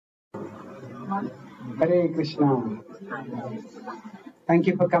Hare Krishna. Thank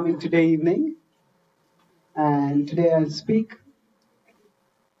you for coming today evening. And today I'll speak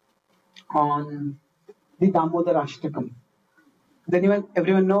on the Damodarashtam. Does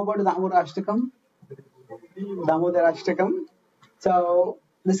everyone know about the Damodarashtam? Damodarashtam. So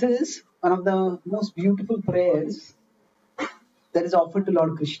this is one of the most beautiful prayers that is offered to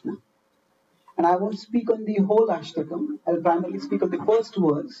Lord Krishna. And I won't speak on the whole Ashtakam. I'll primarily speak on the first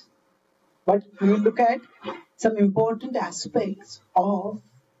verse. But we will look at some important aspects of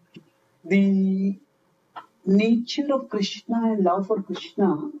the nature of Krishna and love for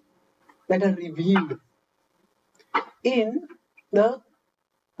Krishna that are revealed in the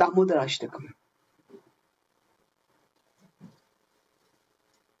Damodarashtakam.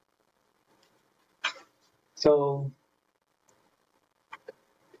 So,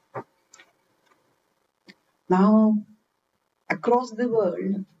 now across the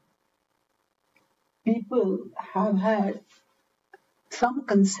world, people have had some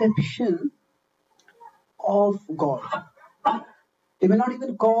conception of God. They may not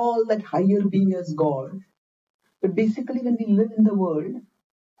even call that higher being as God, but basically when we live in the world,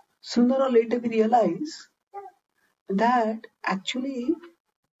 sooner or later we realize that actually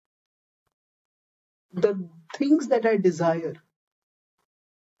the things that I desire,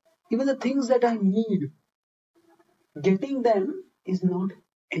 even the things that I need, getting them is not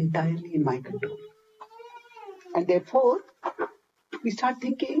entirely in my control. And therefore, we start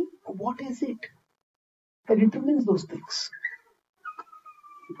thinking, what is it that determines those things?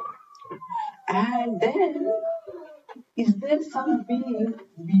 And then, is there some being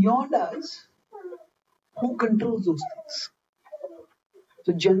beyond us who controls those things?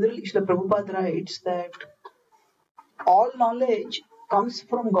 So generally, Srila Prabhupada writes that all knowledge comes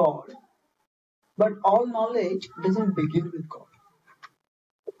from God, but all knowledge doesn't begin with God.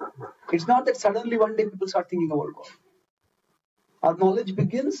 It's not that suddenly one day people start thinking about God. Our knowledge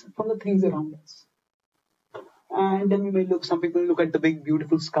begins from the things around us. And then we may look, some people look at the big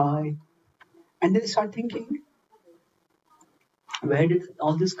beautiful sky, and then they start thinking, where did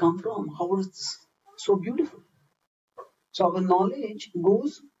all this come from? How was this so beautiful? So our knowledge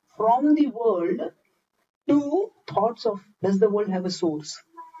goes from the world to thoughts of, does the world have a source?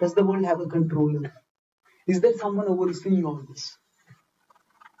 Does the world have a controller? Is there someone overseeing all this?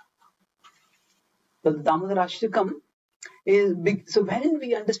 So the Damodarashtakam is big. So wherein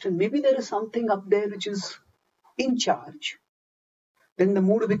we understand, maybe there is something up there which is in charge, then the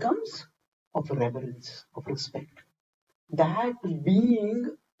mood becomes of reverence, of respect. That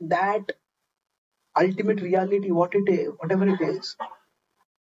being, that ultimate reality, whatever it is,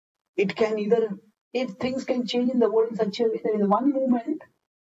 it can either, if things can change in the world in such a way that in one moment,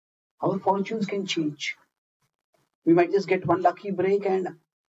 our fortunes can change. We might just get one lucky break and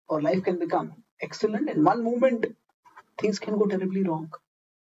our life can become excellent. In one moment, things can go terribly wrong.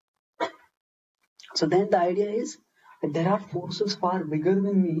 So then the idea is that there are forces far bigger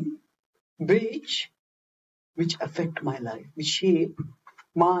than me which affect my life, which shape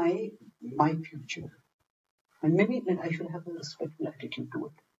my future. And maybe I should have a respectful attitude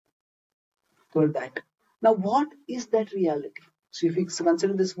toward that. Now, what is that reality? So if we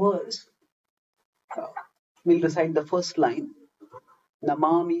consider this verse, we'll recite the first line.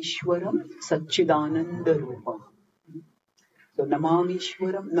 Namamishwaram Satchidananda Rupam. So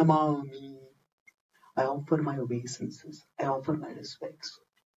Namamishwaram, Namami. I offer my obeisances. I offer my respects.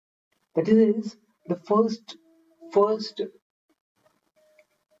 That is the first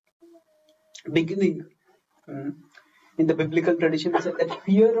beginning. In the biblical tradition, we said that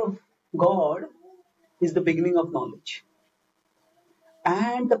fear of God is the beginning of knowledge.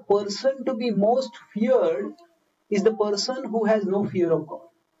 And the person to be most feared is the person who has no fear of God.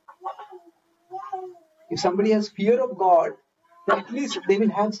 If somebody has fear of God, then at least they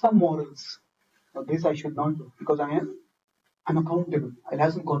will have some morals. Now, this I should not do because I'm accountable. I'll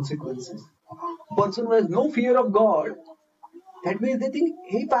have some consequences. A person who has no fear of God, that means they think,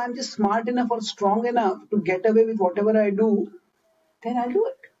 hey, if I'm just smart enough or strong enough to get away with whatever I do, then I'll do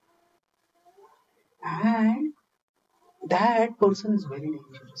it. And that person is very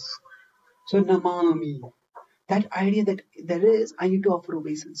dangerous. So Namami, that idea that there is, I need to offer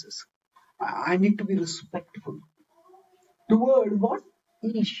obeisances. I need to be respectful toward what?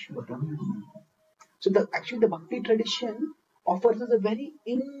 Ishwaram. So actually the Bhakti tradition offers us a very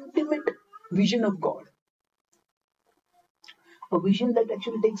intimate vision of God. A vision that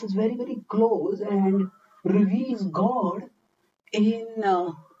actually takes us very, very close and reveals God in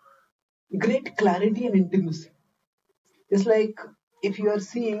great clarity and intimacy. It's like if you are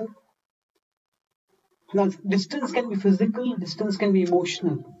seeing, now distance can be physical, distance can be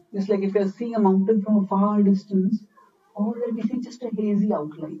emotional. Just like if you are seeing a mountain from a far distance, all that we see just a hazy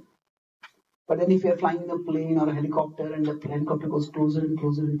outline. But then if you are flying a plane or a helicopter and the helicopter goes closer and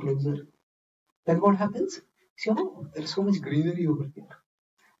closer and closer, then what happens? See, oh, there is so much greenery over here.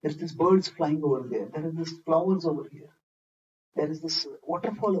 There is this birds flying over there. There is this flowers over here. There is this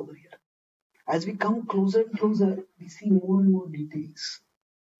waterfall over here. As we come closer and closer, we see more and more details.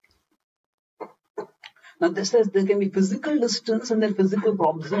 Now, this says there can be physical distance and then physical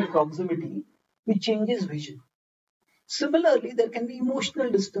proximity, which changes vision. Similarly, there can be emotional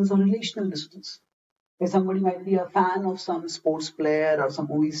distance or relational distance. Where somebody might be a fan of some sports player or some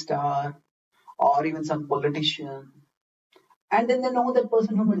movie star or even some politician, and then they know that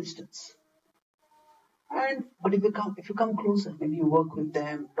person from a distance. But if you come closer, maybe you work with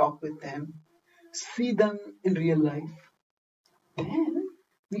them, talk with them, see them in real life, then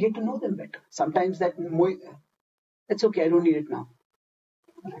we get to know them better. Sometimes that's okay, I don't need it now.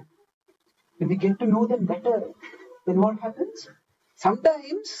 When we get to know them better, then what happens?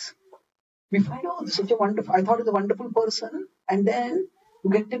 Sometimes we find, oh, this is such a wonderful, I thought it's a wonderful person, and then you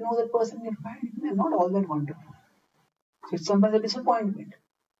get to know that person and you find they're not all that wonderful. So it's sometimes a disappointment.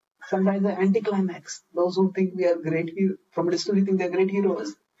 Sometimes an anticlimax. Those who think we are great, from a distance we think they're great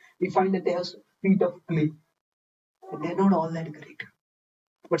heroes, we find that they have feet of clay. But they're not all that great.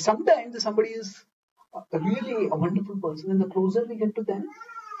 But sometimes if somebody is really a wonderful person, and the closer we get to them,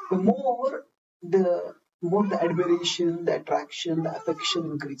 the more the admiration, the attraction, the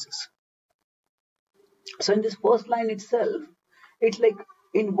affection increases. So in this first line itself, it's like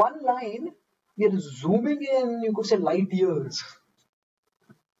in one line, we are zooming in, you could say, light years.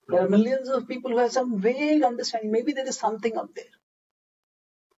 There are millions of people who have some vague understanding. Maybe there is something up there.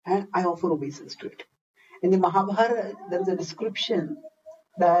 And I offer obeisance to it. In the Mahabharata, there is a description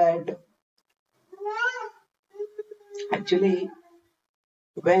that actually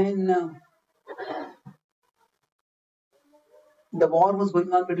when the war was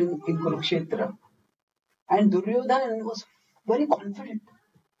going on in Kurukshetra, and Duryodhana was very confident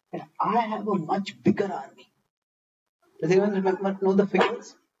that I have a much bigger army. Does anyone know the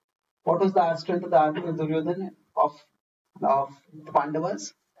figures? What was the strength of the army of Duryodhana, of the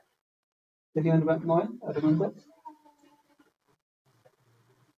Pandavas? Did you remember?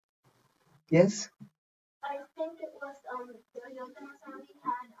 Yes? I think it was Duryodhana's army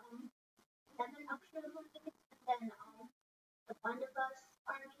had 11 Akshara, and then the Pandavas'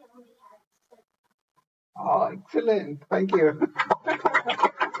 army only had 7. Oh, excellent. Thank you.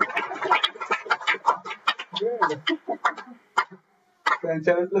 Good. And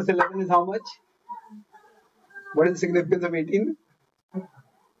 7 plus 11 is how much? What is the significance of 18?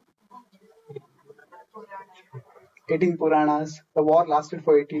 18 Puranas. The war lasted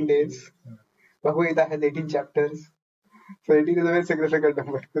for 18 days. Bhagavad-Gītā has 18 chapters. So 18 is a very significant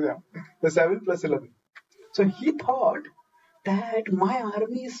number. The 7 plus 11. So he thought that my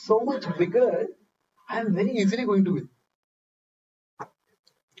army is so much bigger, I am very easily going to win.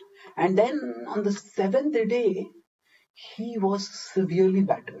 And then on the 7th day, he was severely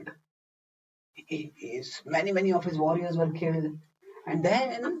battered. Many of his warriors were killed. And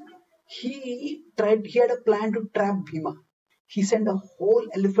then he had a plan to trap Bhima. He sent a whole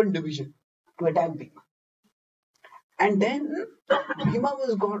elephant division to attack Bhima. And then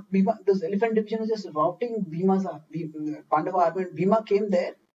this elephant division was just routing Pandava army. Bhima came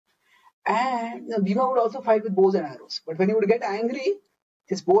there, and Bhima would also fight with bows and arrows. But when he would get angry,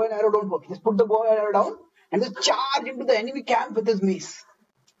 his bow and arrow don't work. He just put the bow and arrow down and just charge into the enemy camp with his mace.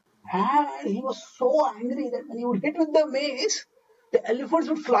 And he was so angry that when he would hit with the mace, the elephants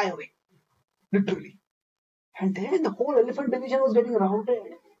would fly away, literally. And then the whole elephant division was getting routed.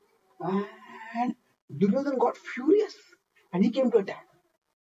 And Duryodhana got furious and he came to attack.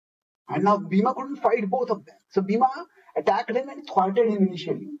 And now Bhima couldn't fight both of them. So Bhima attacked him and thwarted him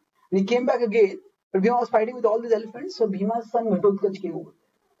initially. And he came back again, but Bhima was fighting with all these elephants. So Bhima's son Ghatotkacha came over.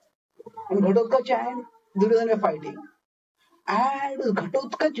 And Ghatotkacha and Duryodhana were fighting. And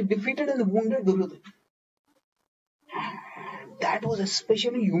Ghatotkacha defeated and wounded Duryodhana. And that was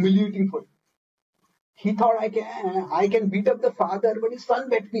especially humiliating for him. He thought, I can beat up the father, but his son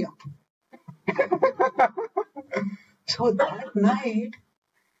beat me up. So that night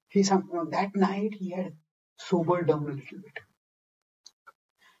he had sobered down a little bit.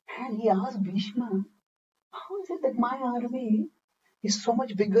 And he asked Bhishma, how is it that my army is so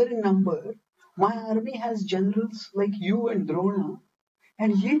much bigger in number? My army has generals like you and Drona,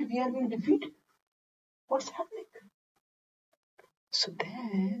 and yet we are being defeated. What's happening? So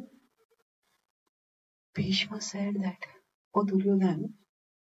then Bhishma said that, oh Duryodhana,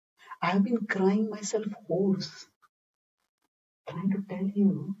 I have been crying myself hoarse, trying to tell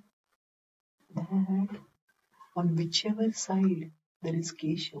you that on whichever side there is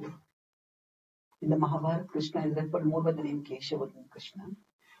Keshava, in the Mahabharata, Krishna is referred more by the name Keshava than Krishna.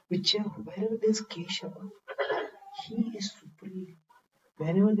 Wherever there is Keshava, he is supreme.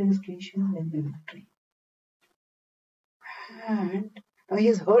 Wherever there is Keshava, there is victory. And now he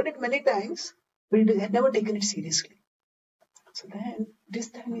has heard it many times, but he had never taken it seriously. So then, this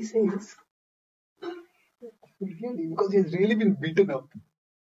time he says, really, because he has really been beaten up.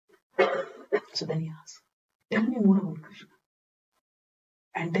 So then he asks, tell me more about Krishna.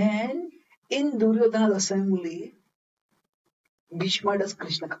 And then, in Duryodhana's assembly, Bhishma does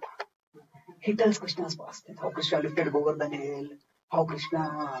Krishna Katha. He tells Krishna's past, how Krishna lifted Govardhan hill, how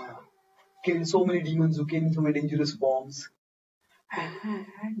Krishna killed so many demons who came in so many dangerous forms.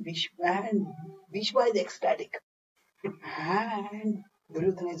 And Bhishma is ecstatic. And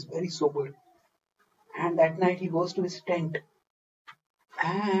Duryodhana is very sober. And that night he goes to his tent.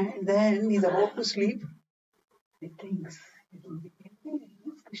 And then he's about to sleep. He thinks,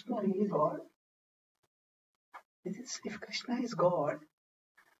 is Krishna really God? If Krishna is God,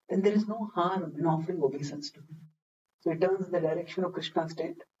 then there is no harm in offering obeisance to him. So he turns in the direction of Krishna's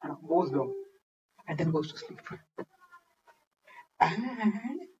tent and goes down. And then goes to sleep.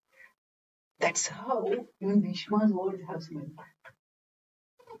 And that's how even Bhishma's words have some impact.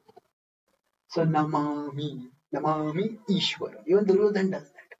 So Namami Ishvara. Even Duryodhana does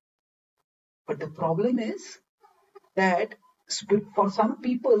that. But the problem is that for some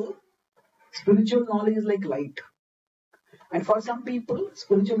people, spiritual knowledge is like light. And for some people,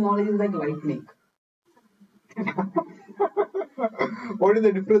 spiritual knowledge is like lightning. What is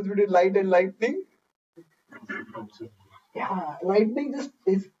the difference between light and lightning? Yeah, lightning just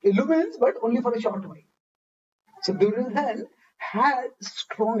illumines, but only for a short while. So Duryodhana had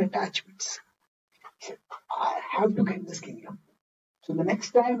strong attachments. He said, I have to get this kingdom. So the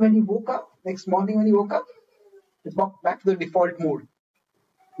next morning when he woke up, he walked back to the default mode.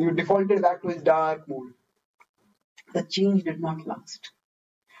 He defaulted back to his dark mode. The change did not last.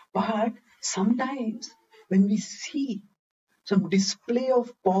 But sometimes when we see some display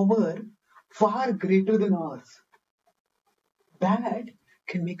of power far greater than ours, that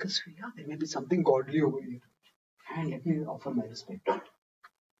can make us feel, there may be something godly over here. And let me offer my respect to it.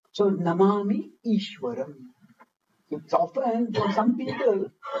 So, Namami Ishwaram. It's often, for some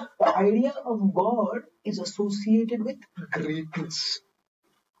people, the idea of God is associated with greatness,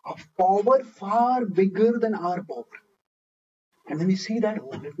 of power far bigger than our power. And when we see that,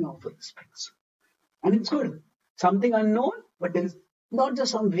 let me offer respects. And it's good. Something unknown, but there is not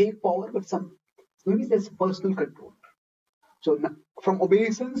just some vague power, but maybe there's personal control. So from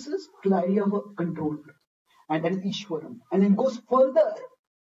obeisances to the idea of a controller. And that is Ishwaram. And it goes further.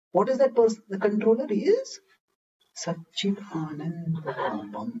 What is that person? The controller is Satchit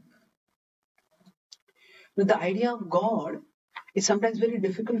Anandam. Now, the idea of God is sometimes very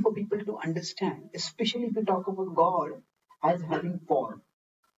difficult for people to understand, especially if we talk about God as having form.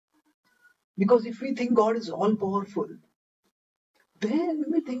 Because if we think God is all powerful, then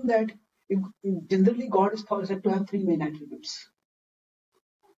we think that generally God is said to have three main attributes.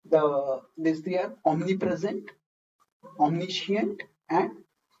 They are omnipresent, omniscient, and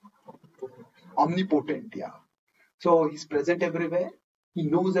omnipotent. Yeah. So he's present everywhere, he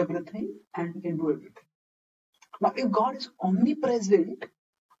knows everything, and he can do everything. Now, if God is omnipresent,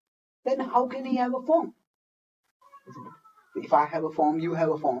 then how can he have a form? If I have a form, you have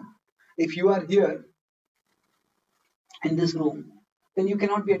a form. If you are here in this room, then you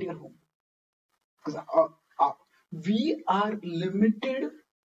cannot be at your home. Because we are limited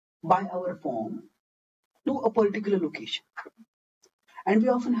by our form to a particular location. And we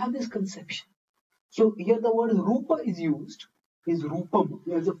often have this conception. So here the word rupa is used, is rupam,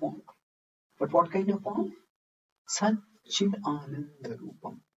 here is a form. But what kind of form? Satchidananda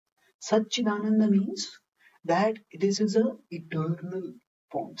rupam. Satchidananda means that this is an eternal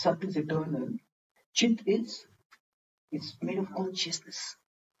form. Sat is eternal. Chit is made of consciousness.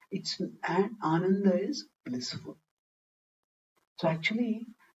 And Ananda is blissful. So actually,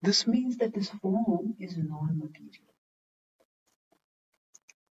 this means that this form is non-material.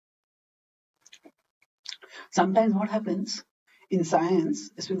 Sometimes what happens in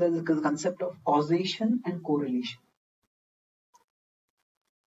science is when there is a concept of causation and correlation.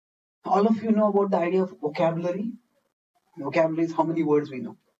 All of you know about the idea of vocabulary. Vocabulary is how many words we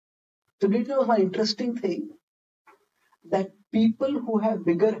know. So did you know one interesting thing? That people who have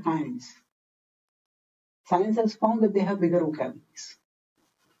bigger hands, science has found that they have bigger vocabularies.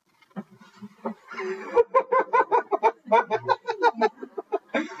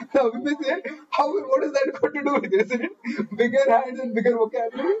 Now, we may say, what is that got to do with it? Isn't it? Bigger hands and bigger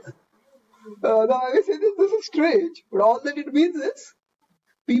vocabularies? Now I say this is strange, but all that it means is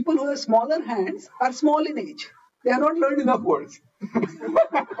people who have smaller hands are small in age. They have not learned enough words.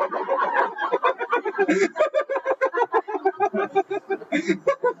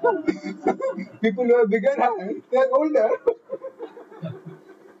 People who have bigger hands, they are older.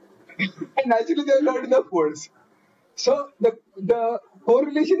 And naturally they have learned enough words. So the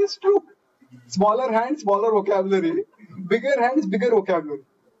correlation is true. Smaller hands, smaller vocabulary. Bigger hands, bigger vocabulary.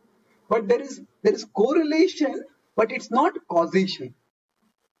 But there is correlation, but it's not causation.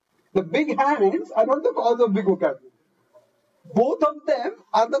 The big hands are not the cause of big vocabulary. Both of them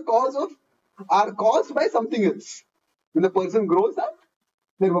are caused by something else. When the person grows up,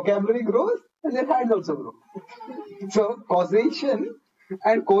 their vocabulary grows and their hands also grow. So causation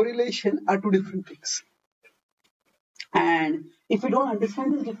and correlation are two different things. And if we don't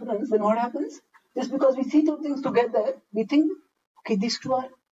understand this difference, then what happens? Just because we see two things together, we think, okay, these two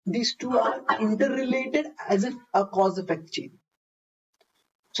are interrelated as if a cause-effect chain.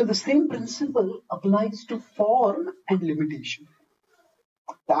 So the same principle applies to form and limitation.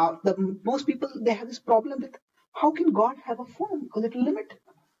 Most people, they have this problem with how can God have a form? Because it will limit.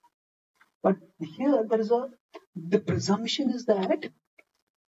 But here the presumption is that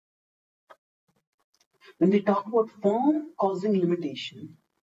when they talk about form causing limitation,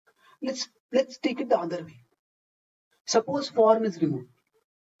 let's take it the other way. Suppose form is removed.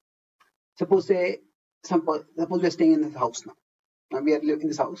 Suppose we are staying in this house now. Now we are living in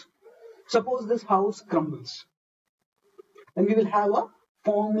this house. Suppose this house crumbles. Then we will have a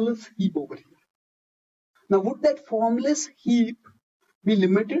formless heap over here. Now would that formless heap be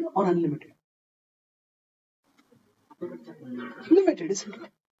limited or unlimited? Limited, isn't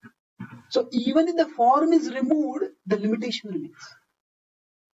it? So even if the form is removed, the limitation remains.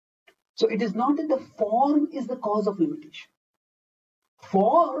 So it is not that the form is the cause of limitation.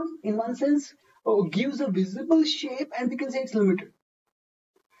 Form, in one sense, gives a visible shape and we can say it's limited.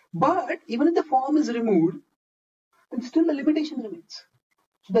 But even if the form is removed, then still the limitation remains.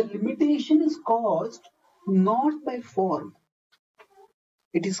 So the limitation is caused not by form.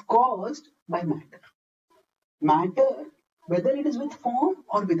 It is caused by matter. Matter, whether it is with form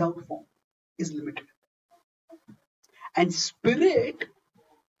or without form, is limited. And spirit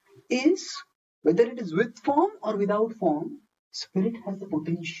is, whether it is with form or without form, spirit has the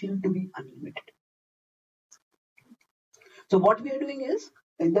potential to be unlimited. So what we are doing is,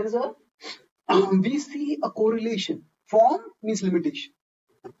 we see a correlation. Form means limitation.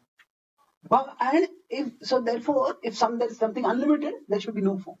 Therefore, if there is something unlimited, there should be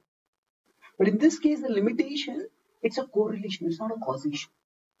no form. But in this case, the limitation, it's a correlation, it's not a causation.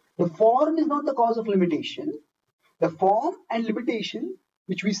 The form is not the cause of limitation. The form and limitation,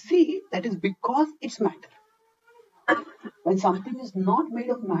 which we see, that is because it's matter. When something is not made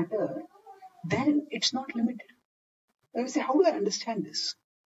of matter, then it's not limited. Then we say, how do I understand this?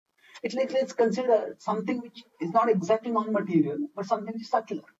 It's like, let's consider something which is not exactly non-material, but something which is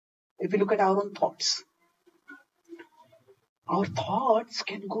subtler. If we look at our own thoughts, our thoughts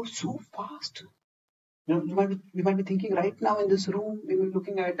can go so fast. You might be thinking right now in this room, we were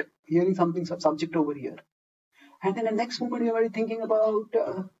looking at hearing something, some subject over here. And then the next moment, we might be thinking about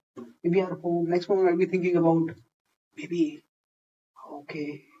maybe our home. Next moment, we might be thinking about maybe,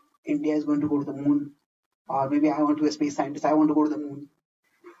 okay, India is going to go to the moon. Or maybe I want to be a space scientist, I want to go to the moon.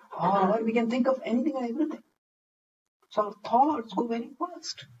 Or we can think of anything and everything. So our thoughts go very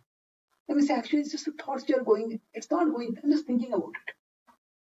fast. And we say, actually, it's just the thoughts which are going. It's not going, I'm just thinking about it.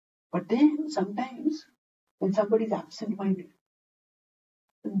 But then sometimes, when somebody is absent-minded,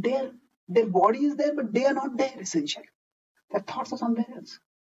 their body is there, but they are not there, essentially. Their thoughts are somewhere else.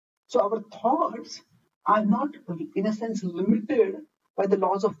 So our thoughts are not, in a sense, limited by the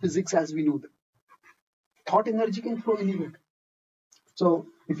laws of physics as we know them. Thought energy can flow anywhere. So,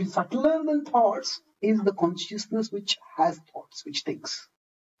 if it's subtler than thoughts, is the consciousness which has thoughts, which thinks.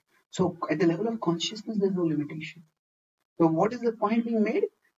 So, at the level of consciousness, there's no limitation. So, what is the point being made?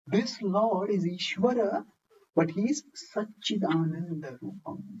 This Lord is Ishvara, but he is Satchidananda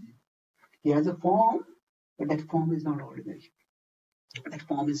Rupam. He has a form, but that form is not ordinary. That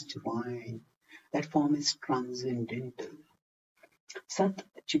form is divine. That form is transcendental. Sat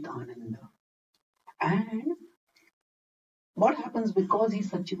Chidananda. And what happens because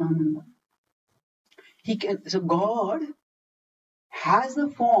he's Satchidananda? So God has a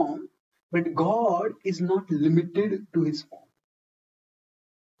form, but God is not limited to his form.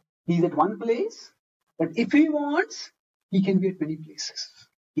 He's at one place, but if he wants, he can be at many places.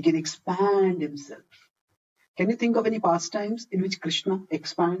 He can expand himself. Can you think of any pastimes in which Krishna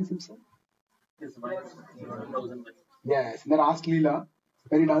expands himself? Yes, in the Ras Leela,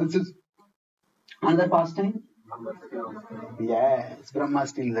 where he dances Another pastime? Yes, Brahma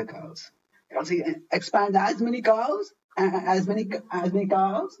steals the cows. Also, he expands as many cows, as many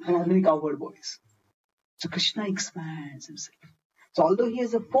cows, and as many cowherd boys. So Krishna expands himself. So although he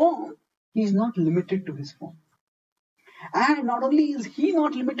has a form, he is not limited to his form. And not only is he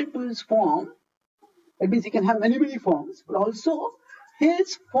not limited to his form, that means he can have many forms, but also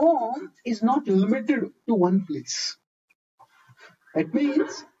his form is not limited to one place. That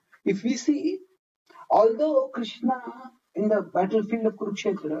means if we see, although Krishna in the battlefield of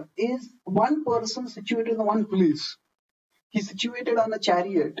Kurukshetra is one person situated in one place, he's situated on a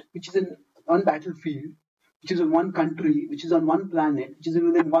chariot, which is in one battlefield, which is in one country, which is on one planet, which is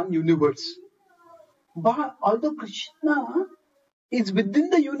within one universe. But although Krishna is within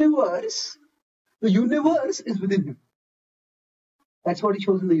the universe is within him. That's what he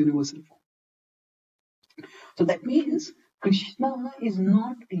shows in the universal form. So that means Krishna is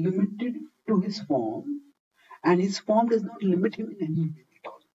not limited to his form, and his form does not limit him in any way at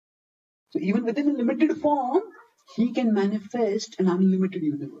all. So even within a limited form, he can manifest an unlimited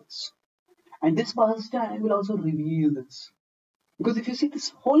universe. And this pastime will also reveal this. Because if you see, this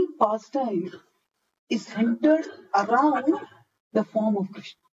whole pastime is centered around the form of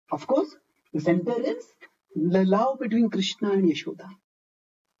Krishna. Of course, the center is the love between Krishna and Yashoda.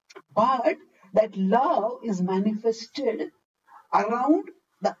 But that love is manifested around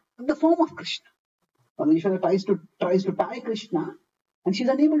the form of Krishna. Now, Yashoda tries to tie Krishna, and she's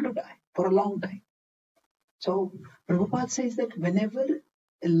unable to tie for a long time. So Prabhupada says that whenever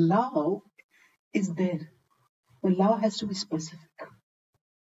love is there, the love has to be specific.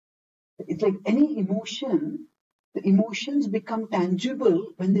 It's like any emotion, the emotions become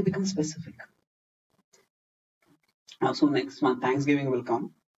tangible when they become specific. So next month, Thanksgiving will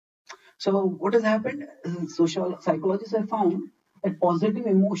come. So what has happened? Social psychologists have found that positive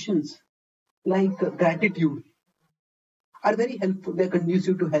emotions like gratitude are very helpful. They're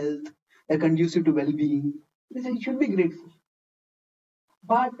conducive to health. They're conducive to well-being. You should be grateful.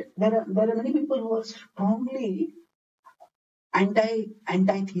 But there are many people who are strongly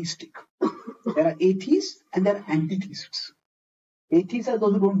anti-theistic. There are atheists and there are anti-theists. Atheists are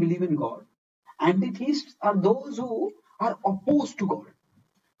those who don't believe in God. Anti-theists are those who are opposed to God.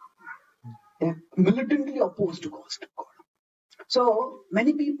 They're militantly opposed to God. So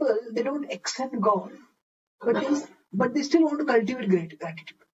many people, they don't accept God, but they still want to cultivate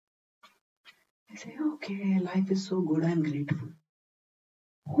gratitude. They say, okay, life is so good, I'm grateful.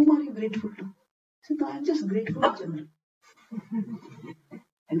 Whom are you grateful to? I say, no, I'm just grateful in general.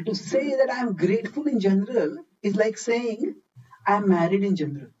 And to say that I'm grateful in general is like saying I'm married in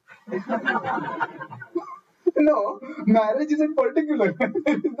general. No, marriage is in particular.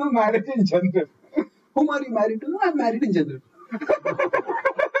 There is no marriage in general. Whom are you married to? No, I'm married in general.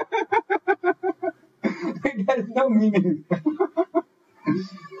 It has no meaning.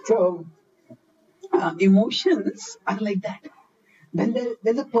 So, emotions are like that. When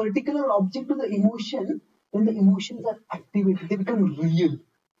there's a particular object to the emotion, then the emotions are activated. They become real.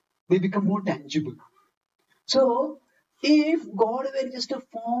 They become more tangible. So, if God were just a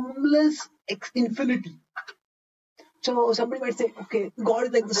formless infinity, so somebody might say, okay, God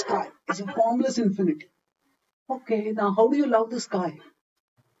is like the sky. It's a formless infinity. Okay, now how do you love the sky?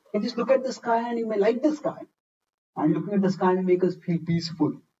 You just look at the sky and you may like the sky. And looking at the sky will make us feel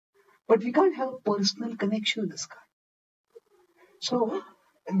peaceful. But we can't have a personal connection with the sky. So,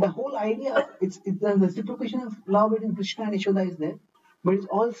 the whole idea, it's the reciprocation of love between Krishna and Yashoda is there. But it's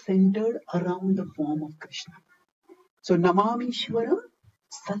all centered around the form of Krishna. So, Namamishwaram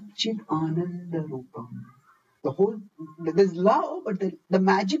Satchit Ananda Rupam. There's love, but the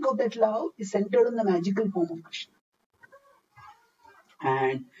magic of that love is centered on the magical form of Krishna.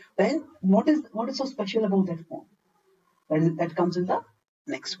 And then, what is so special about that form? That comes in the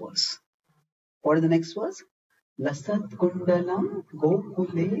next verse. What is the next verse? Lasat Kundalam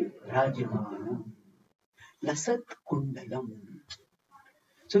Gokule Rajamanam. Lasat Kundalam.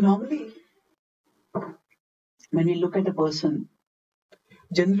 So normally, when we look at a person,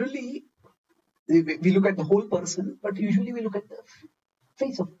 generally we look at the whole person, but usually we look at the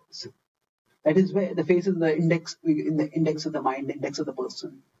face of the person. That is where the face is the index, in the index of the mind, the index of the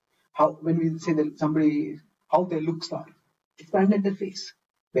person. When we say that somebody, how their looks are, it's found at their face.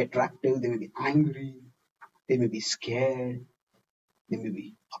 They're attractive, they may be angry, they may be scared, they may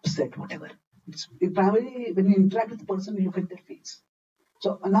be upset, whatever. Primarily, when we interact with the person, we look at their face.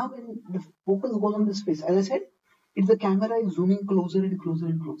 So now when the focus goes on this face, as I said, it's the camera is zooming closer and closer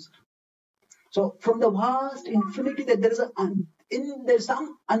and closer. So from the vast infinity that there's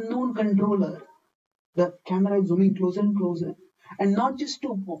some unknown controller, the camera is zooming closer and closer, and not just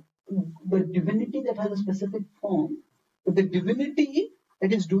to the divinity that has a specific form, but the divinity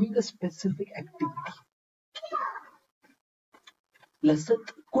that is doing a specific activity.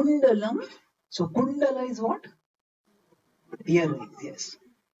 Lasat kundalam. So kundala is what? Earrings, yes.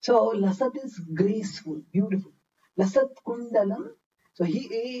 So Lasat is graceful, beautiful. Lasat kundalam. So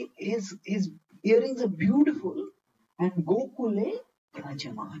his earrings are beautiful. And Gokule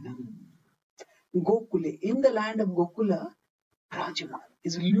Rajamanam. Gokule, in the land of Gokula, Rajaman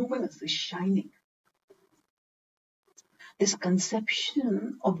is luminous, is shining. This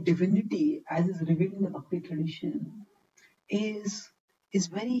conception of divinity as is revealed in the Bhakti tradition is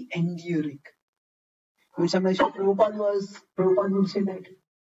very endearing. When sometimes Prabhupada would say that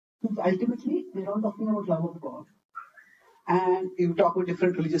ultimately we're all talking about love of God. And you talk about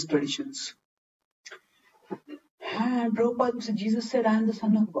different religious traditions. And Prabhupada would say, Jesus said, I am the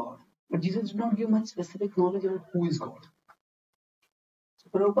Son of God. But Jesus did not give much specific knowledge about who is God. So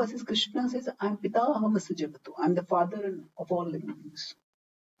Prabhupada says, Krishna says, I am Pita Ahamasa Jagatu. I am the father of all living beings.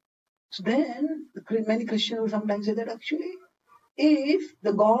 So then, many Christians would sometimes say that actually, if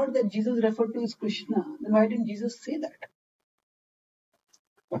the God that Jesus referred to is Krishna, then why didn't Jesus say that?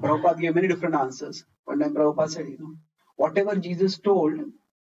 But Prabhupada gave many different answers. One time Prabhupada said, whatever Jesus told,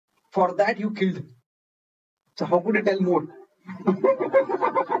 for that you killed him. So how could you tell more?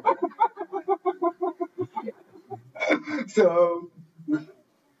 So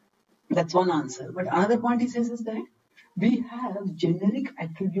that's one answer. But another point he says is that we have generic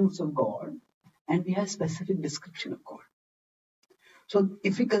attributes of God and we have specific description of God. So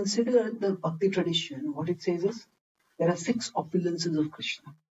if we consider the Bhakti tradition, what it says is there are 6 opulences of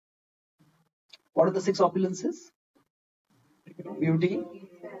Krishna. What are the 6 opulences? Beauty,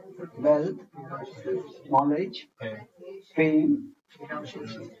 wealth, knowledge, fame,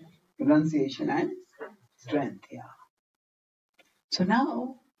 renunciation and strength. Yeah. So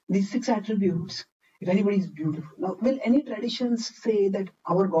now these 6 attributes, if anybody is beautiful. Now, will any traditions say that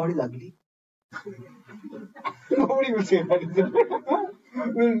our God is ugly? Nobody will say that.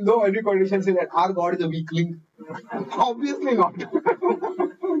 Will no any tradition say that our God is a weakling? Obviously not.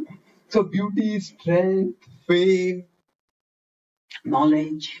 So beauty, strength, fame,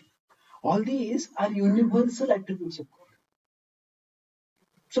 knowledge, all these are universal attributes of God.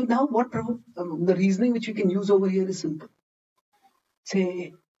 So now what the reasoning which we can use over here is simple.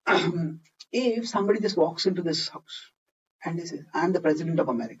 Say, if somebody just walks into this house and they say, I am the President of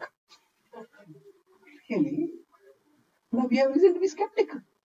America. Really? Now we have reason to be skeptical.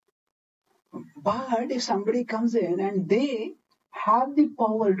 But if somebody comes in and they have the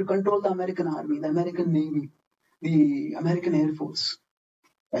power to control the American Army, the American Navy, the American Air Force,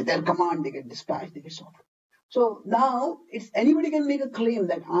 by their command they get dispatched, they get stopped. So now it's anybody can make a claim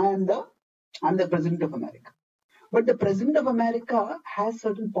that I am the President of America. But the President of America has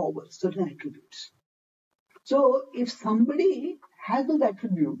certain powers, certain attributes. So if somebody has those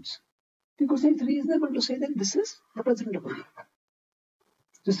attributes, you could say it's reasonable to say that this is the President of America.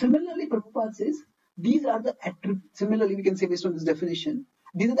 So similarly, Prabhupada says, these are the attributes. Similarly, we can say based on this definition,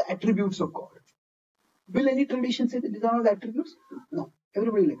 these are the attributes of God. Will any tradition say that these are all the attributes? No.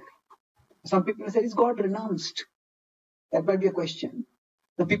 Everybody will agree. Some people say, is God renounced? That might be a question.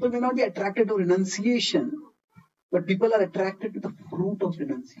 The people may not be attracted to renunciation, but people are attracted to the fruit of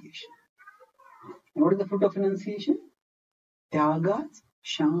renunciation. And what is the fruit of renunciation? Tyagat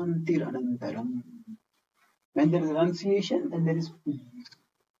Shantir Anantaram. When there is renunciation, then there is peace.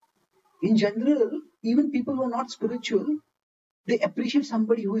 In general, even people who are not spiritual, they appreciate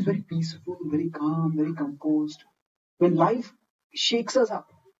somebody who is very peaceful, very calm, very composed. When life shakes us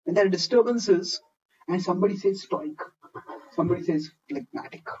up, when there are disturbances, and somebody says stoic, somebody says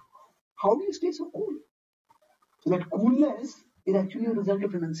phlegmatic, how do you stay so cool? So that coolness is actually a result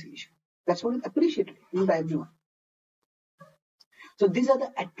of renunciation. That's what is appreciated by everyone. So these are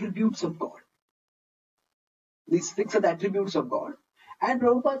the attributes of God. These 6 are the attributes of God. And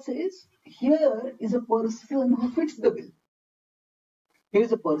Prabhupada says, here is a person who fits the bill. Here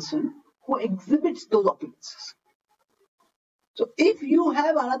is a person who exhibits those opulences. So if you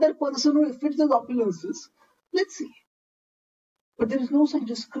have another person who fits those opulences, let's see. But there is no such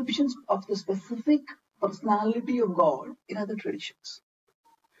descriptions of the specific personality of God in other traditions.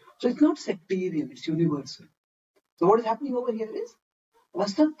 So it's not sectarian, it's universal. So what is happening over here is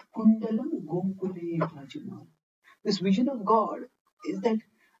Vasat Kundalam Gokule Rajaman. This vision of God is that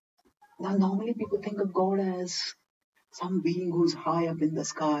now normally people think of God as some being who's high up in the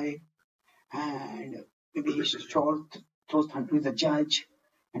sky and maybe he throws thunder, he's a judge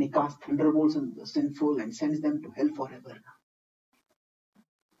and he casts thunderbolts on the sinful and sends them to hell forever.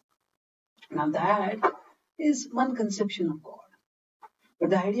 Now that is one conception of God. But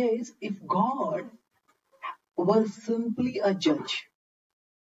the idea is, if God were simply a judge.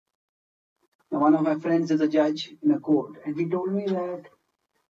 Now, one of my friends is a judge in a court, and he told me that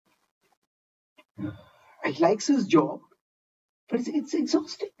he likes his job, but it's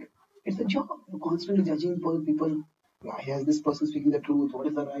exhausting. It's a job. You're constantly judging people. Why is this person speaking the truth? What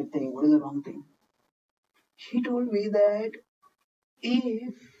is the right thing? What is the wrong thing? He told me that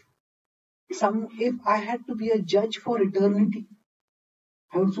if I had to be a judge for eternity,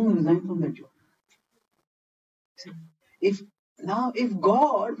 I would soon resign from that job. If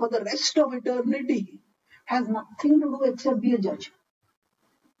God for the rest of eternity has nothing to do except be a judge,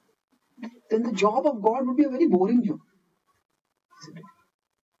 then the job of God would be a very boring job. Isn't it?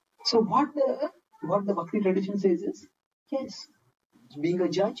 So what the Bhakti tradition says is, yes, being a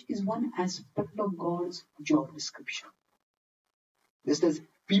judge is one aspect of God's job description. Just as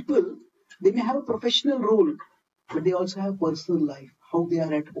people, they may have a professional role, but they also have personal life, how they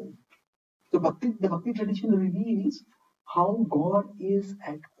are at home. So the Bhakti tradition reveals how God is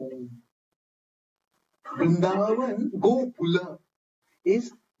at home. Vrindavan, Gokula,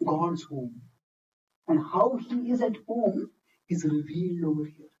 is God's home. And how He is at home is revealed over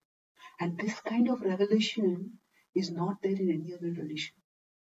here. And this kind of revelation is not there in any other tradition.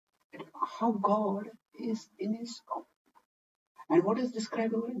 How God is in His home. And what is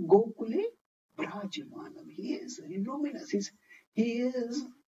described over in Gokule? Brajamanam. He is luminous. He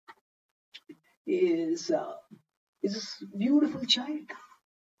is a beautiful child.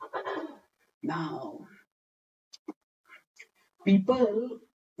 Now, people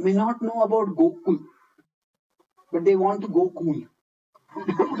may not know about Gokul, but they want to go cool.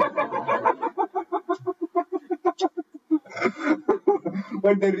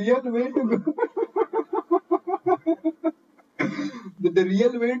 But the real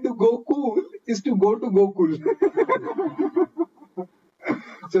way to go cool is to go to Gokul.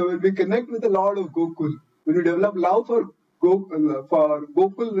 So when we connect with the Lord of Gokul, when we develop love for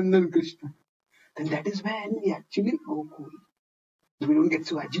Gokul Vrindan Krishna, then that is when we actually go cool. We don't get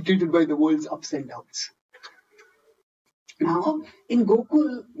so agitated by the world's ups and downs. Now, in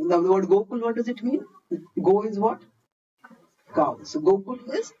Gokul, the word Gokul, what does it mean? Go is what? Cows. So Gokul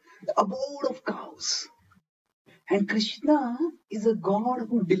is the abode of cows. And Krishna is a God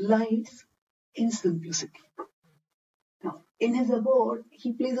who delights in simplicity. Now, in his abode,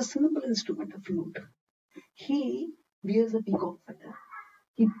 he plays a simple instrument, a flute. He wears a peacock feather.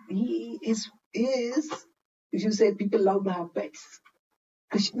 He is, if you say people love to have pets,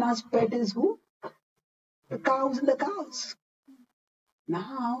 Krishna's pet is who? The cows and the cows.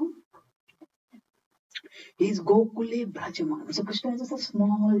 Now, he is Gokule Brajamana. So Krishna is just a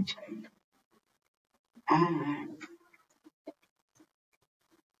small child. And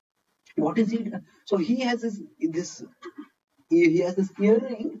what is he? So he has this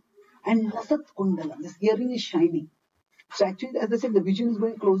earring and Lasat Kundala. This earring is shining. So actually, as I said, the vision is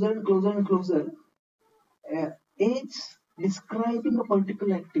going closer and closer and closer. It's describing a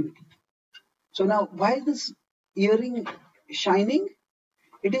particular activity. So now, why is this earring shining?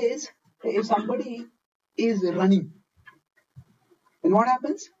 It is, if somebody is running, then what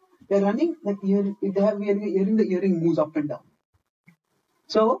happens? They're running, if they have earring, the earring moves up and down.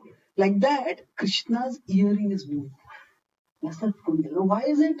 So, like that, Krishna's earring is moving. Lasat Kundala. Why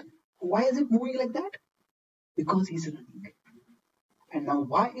is it moving like that? Because he's running. And now,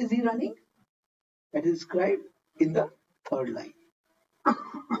 why is he running? That is described in the third line.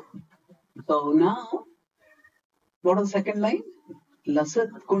 So now, what was the second line?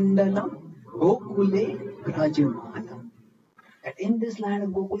 Lasat Kundalam Gokule Rajamanam. And in this land of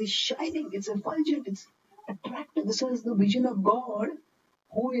Gokul is shining, it's effulgent, it's attractive. This is the vision of God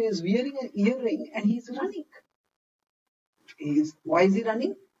who is wearing an earring and he's running. Why is he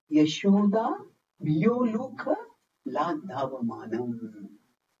running? Yashoda Vyoluka Ladhavamanam.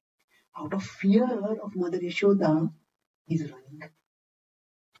 Out of fear of Mother Yashoda, he's running.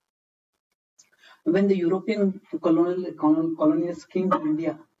 When the European colonialists came to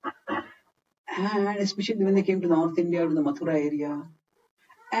India, and especially when they came to North India, to the Mathura area,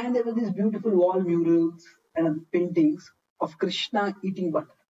 and there were these beautiful wall murals and paintings of Krishna eating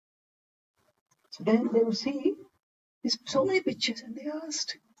butter. So then they would see so many pictures, and they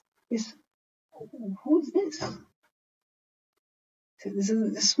asked, who is this? So this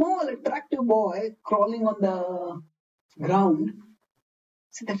is a small, attractive boy crawling on the ground.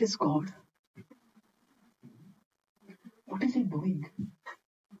 So that is God. What is he doing?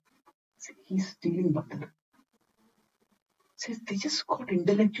 He's stealing butter. Says they just got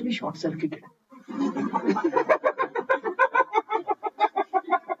intellectually short-circuited.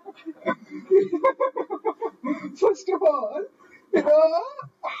 First of all,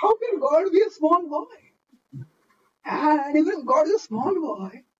 How can God be a small boy? And even if God is a small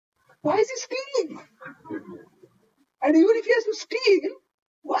boy, why is he stealing? And even if he has to steal,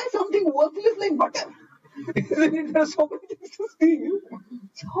 why something worthless like butter? Isn't it? There are so many things to steal.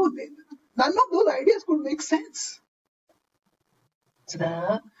 So none of those ideas could make sense. So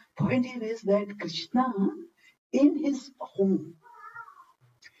the point here is that Krishna, in his home,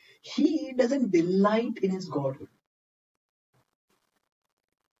 he doesn't delight in his godhood.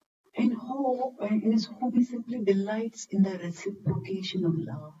 In his home, he simply delights in the reciprocation of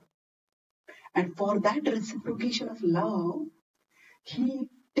love. And for that reciprocation of love, he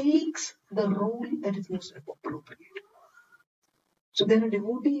takes the role that is most appropriate. So there are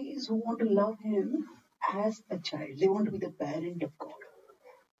devotees who want to love him as a child. They want to be the parent of God.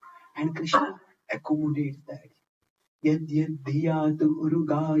 And Krishna accommodates that. Yad yad dhiyatu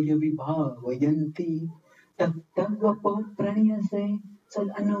urugaya vibhavayanti tattavapa praniyase sad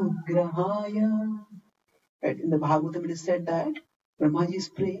anugrahaya. Right? In the Bhagavatam it is said that Brahmaji is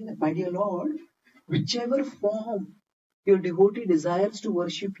praying that, my dear Lord, whichever form your devotee desires to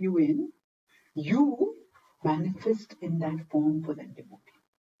worship you in, you manifest in that form for that devotee.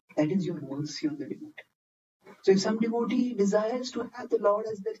 That is your mercy on the devotee. So if some devotee desires to have the Lord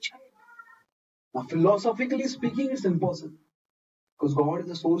as their child, now philosophically speaking, it's impossible. Because God is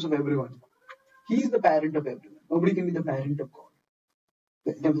the source of everyone. He is the parent of everyone. Nobody can be the parent of God.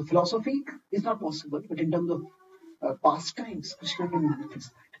 In terms of philosophy, it's not possible. But in terms of pastimes, Krishna can manifest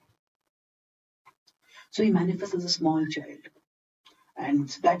that. So he manifests as a small child. And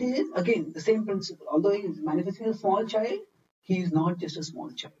that is, again, the same principle. Although he is manifesting as a small child, he is not just a small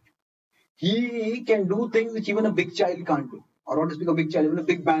child. He can do things which even a big child can't do. Or not to speak of a big child, even a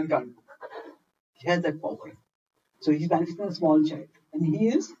big man can't do. He has that power. So he's manifesting as a small child. And he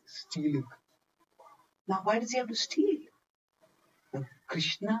is stealing. Now, why does he have to steal? Now,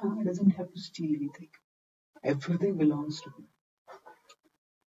 Krishna doesn't have to steal anything. Everything belongs to him.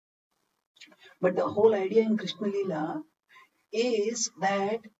 But the whole idea in Krishna Leela is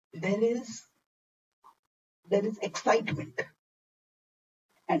that there is excitement.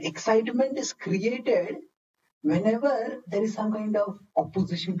 And excitement is created whenever there is some kind of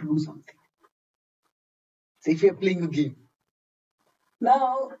opposition to do something. So if you are playing a game.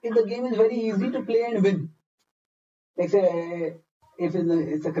 Now, if the game is very easy to play and win, like say, if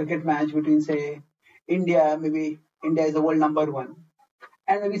it's a cricket match between, say, India, maybe India is the world number one,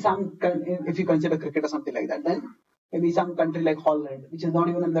 and maybe if you consider cricket or something like that, then maybe some country like Holland, which is not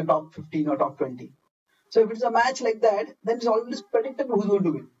even in the top 15 or top 20. So if it's a match like that, then it's always predictable who's going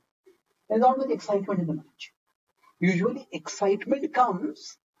to win. There's not much excitement in the match. Usually excitement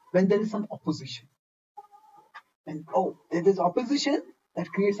comes when there is some opposition. And there is opposition,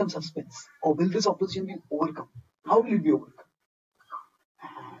 that creates some suspense. Will this opposition be overcome? How will it be overcome?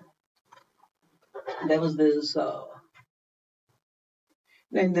 There was this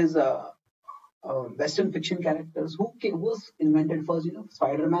Western fiction characters who was invented first,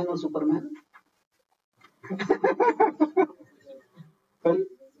 Spider-Man or Superman? Well,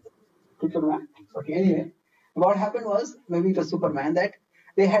 Superman. Okay, anyway, what happened was, maybe it was Superman, that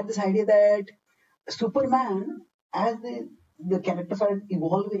they had this idea that Superman, as the character started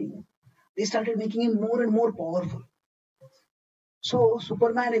evolving, they started making him more and more powerful. So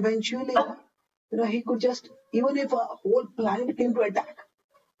Superman eventually, he could just, even if a whole planet came to attack,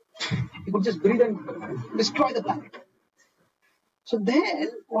 he could just breathe and destroy the planet. So then,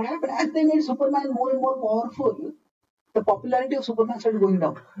 what happened? As they made Superman more and more powerful, the popularity of Superman started going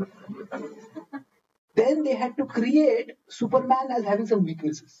down. Then they had to create Superman as having some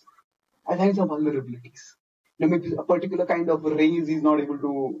weaknesses, as having some vulnerabilities. Maybe a particular kind of rays he can't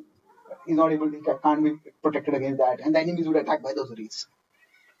be protected against that, and the enemies would attack by those rays.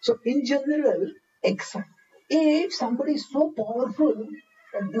 So in general, if somebody is so powerful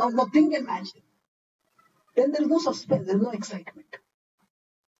that nothing can match them, then there is no suspense, there is no excitement.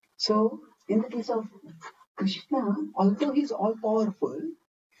 So in the case of Krishna, although he is all powerful,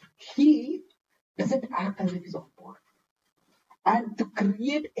 he doesn't act as if he is all powerful. And to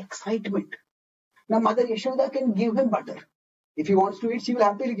create excitement, now Mother Yashoda can give him butter. If he wants to eat, she will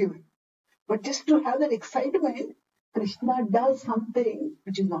happily give him. But just to have that excitement, Krishna does something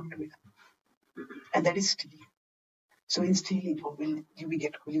which is not to be done. And that is stealing. So in stealing, will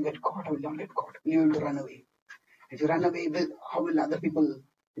you get caught or will you not get caught? Will you be able to run away? If you run away, how will other people,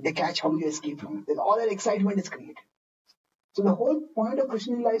 if they catch, how will you escape from it? All that excitement is created. So the whole point of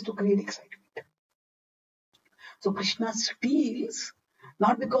Krishna Lila is to create excitement. So Krishna steals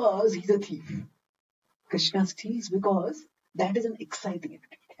not because he's a thief. Krishna steals because that is an exciting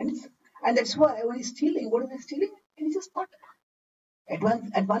activity. And that's why when he's stealing, what is he stealing? It is just butter. At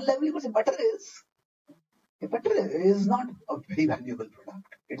one level, you could say butter is not a very valuable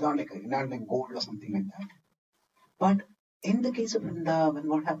product. It's not like gold or something like that. But in the case of Vrindavan,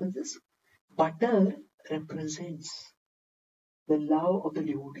 what happens is butter represents the love of the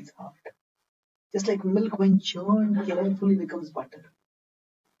devotee's heart. Just like milk, when churned carefully, becomes butter.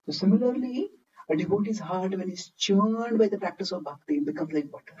 So similarly, a devotee's heart, when it's churned by the practice of bhakti, it becomes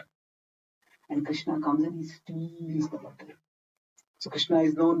like butter. And Krishna comes and he steals the butter. So Krishna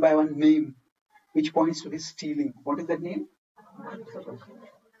is known by one name, which points to his stealing. What is that name?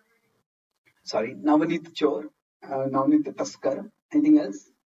 Sorry, Navanit Chor, Navanit Taskar. Anything else?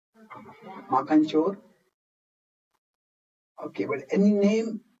 Makan Chor. Okay, but any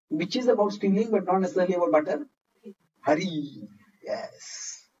name which is about stealing but not necessarily about butter? Hari.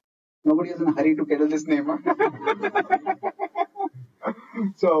 Yes. Nobody is in a hurry to tell this name. Huh?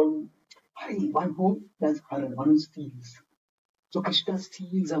 So, Hari, one who does haran, one who steals. So Krishna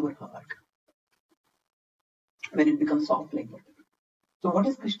steals our heart when it becomes soft like butter. So what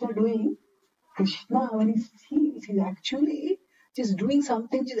is Krishna doing? Krishna, when he steals, he's actually just doing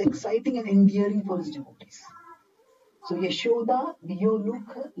something which is exciting and endearing for his devotees. So Yashoda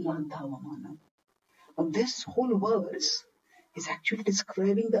Viyolukha Ladhavamana. And this whole verse is actually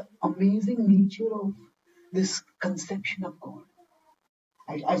describing the amazing nature of this conception of God.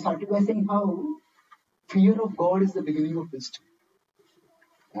 I started by saying how fear of God is the beginning of wisdom.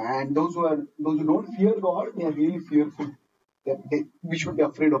 And those who don't fear God, they are really fearful. We should be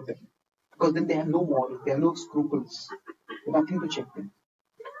afraid of them. Because then they have no morals, they have no scruples, they have nothing to check them.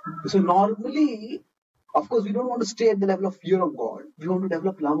 So normally, of course, we don't want to stay at the level of fear of God. We want to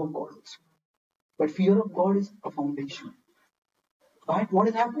develop love of God also. But fear of God is a foundation. But what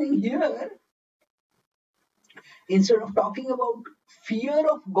is happening here, instead of talking about fear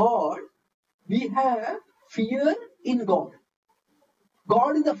of God, we have fear in God.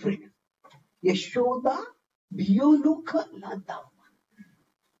 God is afraid. Yashoda Bhiyolukha Ladhavamana.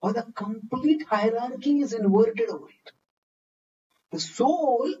 Or the complete hierarchy is inverted over it. The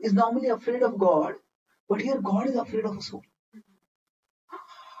soul is normally afraid of God, but here God is afraid of a soul.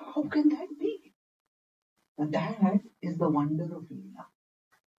 How can that be? And that is the wonder of Leela.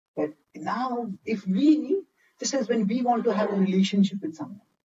 That now, if we, just as when we want to have a relationship with someone,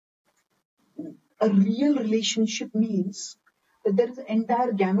 a real relationship means that there is an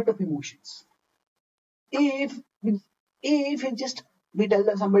entire gamut of emotions. If it just, we tell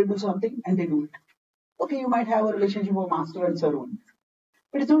them somebody to do something and they do it. Okay, you might have a relationship of master and servant.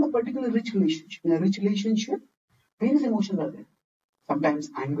 But it's not a particularly rich relationship. In a rich relationship, various emotions are there. Sometimes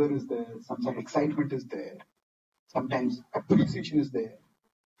anger is there, sometimes excitement is there, sometimes appreciation is there,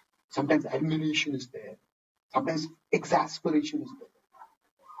 sometimes admiration is there, sometimes exasperation is there.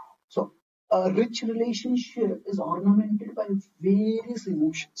 So a rich relationship is ornamented by various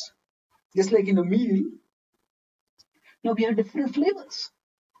emotions. Just like in a meal, we have different flavors.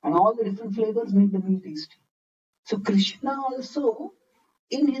 And all the different flavors make the meal tasty. So Krishna also,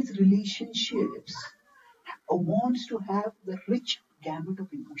 in his relationships, wants to have the rich gamut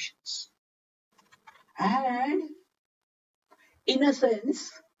of emotions. And in a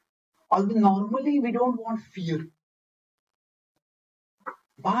sense, although normally we don't want fear,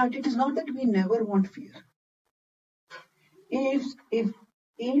 but it is not that we never want fear. If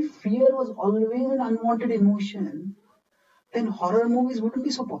fear was always an unwanted emotion, then horror movies wouldn't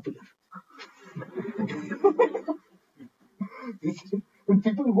be so popular. When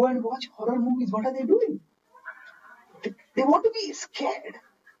people go and watch horror movies, what are they doing? They want to be scared.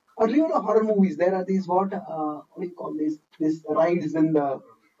 Earlier in horror movies, there are these what do you call this rides in the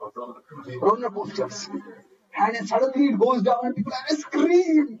roller coasters, and then suddenly it goes down and people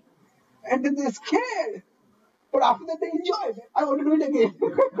scream, and then they're scared. But after that they enjoy it. I want to do it again.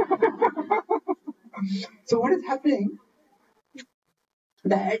 So what is happening?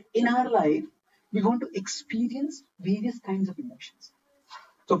 That in our life we want to experience various kinds of emotions.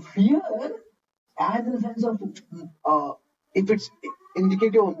 So fear, as in the sense of if it's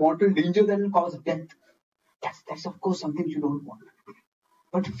indicative of mortal danger that will cause death, that's of course something you don't want.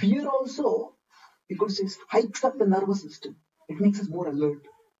 But fear also, we could say, hikes up the nervous system. It makes us more alert.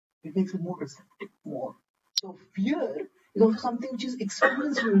 It makes us more receptive, more. So fear is also something which is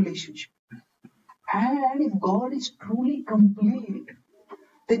experienced in a relationship. And if God is truly complete,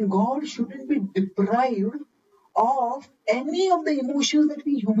 then God shouldn't be deprived of any of the emotions that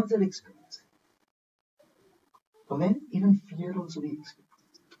we humans have experienced. So then even fear also we experience.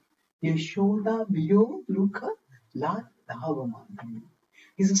 Yashoda Vyo Lukha La Dhavamana.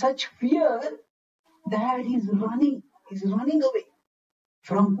 He's in such fear that he's running away.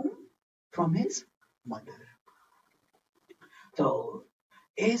 From whom? From his mother. So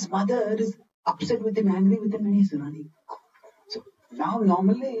his mother is upset with him, angry with him, and he's running. So now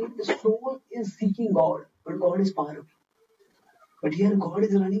normally the soul is seeking God, but God is far away. But here God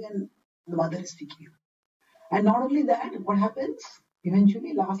is running and the mother is seeking him. And not only that, what happens?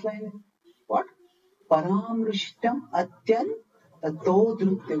 Eventually, last line, what? Paramrishtam atyan tato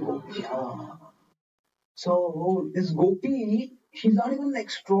drutya gopya. So this gopi, she's not even an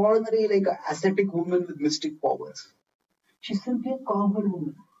extraordinary, like an ascetic woman with mystic powers. She's simply a common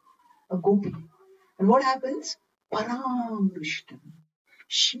woman, a gopi. And what happens? Paramrishtam.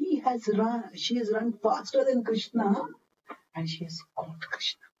 She has run faster than Krishna, and she has caught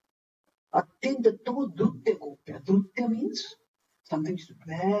Krishna. Atyantato drutya gopya. Drutya means something which is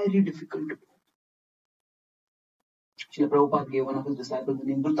very difficult to do. Srila Prabhupada gave one of his disciples the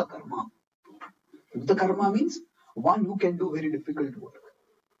name Druta Karma. Druta Karma means one who can do very difficult work.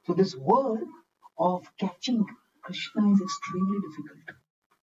 So this work of catching Krishna is extremely difficult.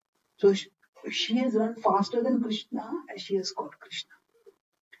 So she has run faster than Krishna and she has caught Krishna.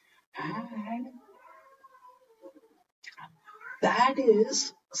 And that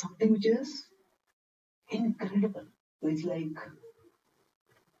is something which is incredible. It's like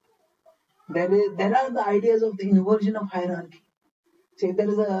there are the ideas of the inversion of hierarchy. Say if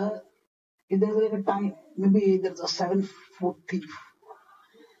there's like a time, maybe there's a 7-foot thief,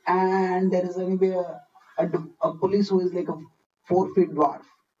 and there is maybe a police who is like a 4-feet dwarf,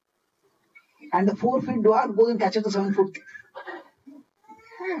 and the 4-feet dwarf goes and catches the 7-foot thief.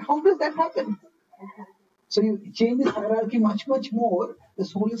 How does that happen? So you change this hierarchy much more. The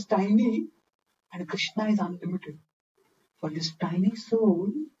soul is tiny, and Krishna is unlimited. For this tiny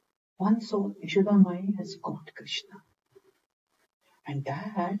soul, one soul, Yashoda Mai, has got Krishna. And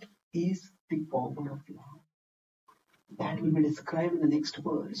that is the power of love. That will be described in the next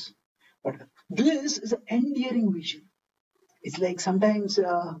verse. But this is an endearing vision. It's like sometimes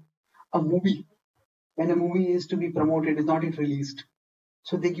a movie, when a movie is to be promoted, is not yet released.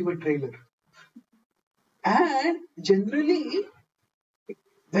 So they give a trailer. And generally,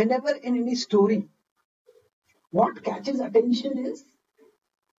 whenever in any story, what catches attention is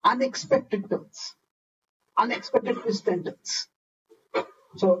unexpected turns, unexpected twist and turns.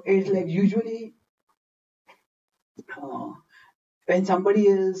 So it's like usually when somebody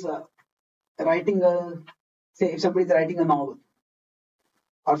is writing if somebody is writing a novel,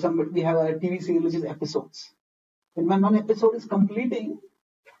 or we have a TV serial which is episodes. When one episode is completing,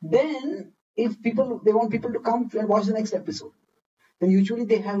 then if they want people to come and watch the next episode, then usually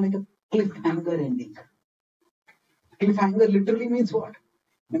they have like a cliffhanger ending. Cliffhanger literally means what?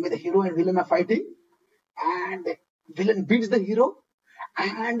 Maybe the hero and villain are fighting, and the villain beats the hero,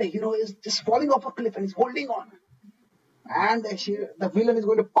 and the hero is just falling off a cliff and is holding on. And the villain is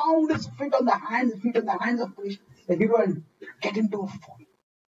going to pound his feet on the hands of the hero and get him to a fall.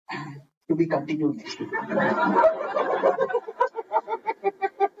 And to be continued next week.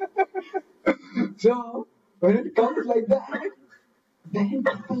 So when it comes like that, then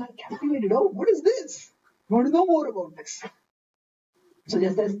people are captivated. Oh, what is this? We want to know more about this. So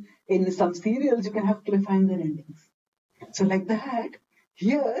just as in some serials you can have cliffhanger endings. So like that,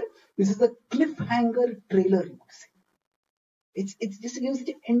 here this is a cliffhanger trailer, you could say. It's just gives such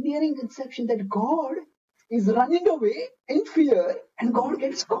an endearing conception that God is running away in fear and God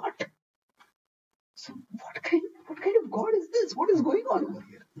gets caught. So what kind of God is this? What is going on over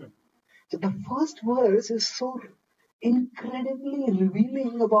here? So the first verse is so incredibly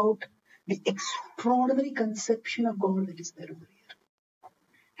revealing about the extraordinary conception of God that is there over here.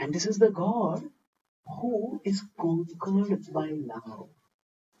 And this is the God who is conquered by love.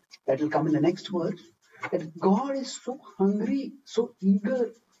 That will come in the next verse. That God is so hungry, so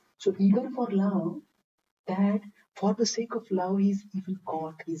eager for love, that for the sake of love, He's even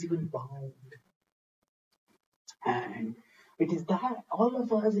caught, He's even bound. And it is that all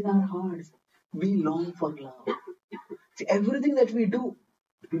of us in our hearts, we long for love. See, everything that we do,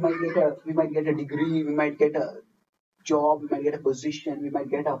 we might get a degree, we might get a job, we might get a position, we might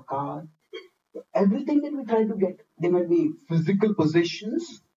get a car. Everything that we try to get, they might be physical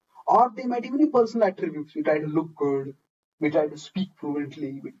possessions, or they might even be personal attributes. We try to look good, we try to speak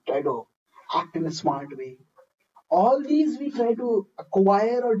fluently, we try to act in a smart way. All these we try to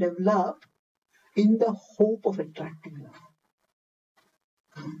acquire or develop in the hope of attracting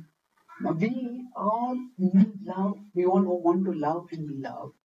love. Now we all need love. We all want to love and be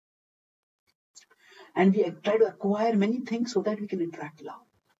loved. And we try to acquire many things so that we can attract love.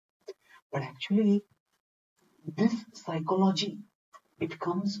 But actually, this psychology, it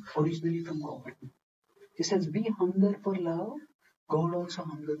comes originally from God. He says, we hunger for love, God also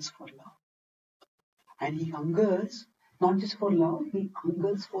hungers for love. And He hungers not just for love, he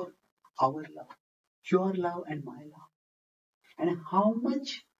hungers for our love, your love and my love. And how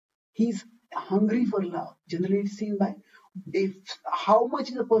much he's hungry for love, generally it's seen by how much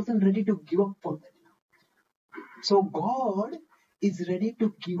is a person ready to give up for that love. So God is ready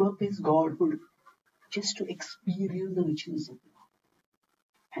to give up his godhood just to experience the richness of love.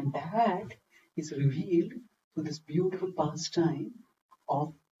 And that is revealed through this beautiful pastime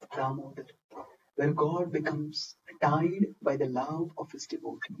of Damodar, where God becomes tied by the love of his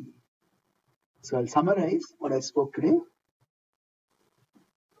devotee. So I'll summarize what I spoke today.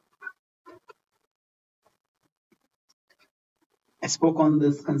 I spoke on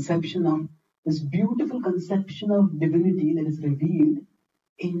this conception of this beautiful conception of divinity that is revealed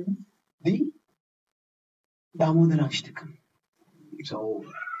in the Damodarashtam. So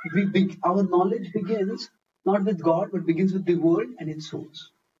our knowledge begins not with God but begins with the world and its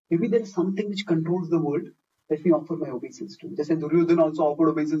source. Maybe there is something which controls the world. Let me offer my obeisance to. Just as Duryodhana also offered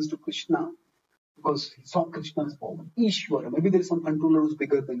obeisance to Krishna because he saw Krishna's power. Ishvara. Maybe there is some controller who's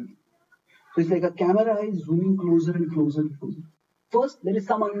bigger than me. So it's like a camera is zooming closer and closer and closer. First, there is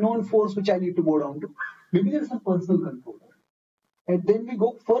some unknown force which I need to go down to. Maybe there is some personal controller. And then we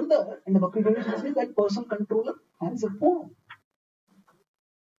go further, and the Bhakti tradition says that personal controller has a form.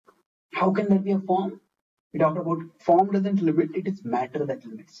 How can there be a form? We talk about form doesn't limit, it is matter that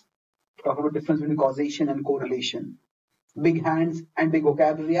limits. We talk about difference between causation and correlation. Big hands and big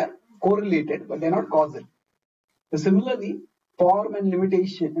vocabulary are correlated, but they're not causal. So similarly, form and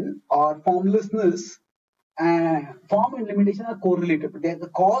limitation or formlessness, form and limitation are correlated, but the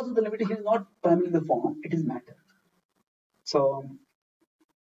cause of the limitation is not primarily the form, it is matter. So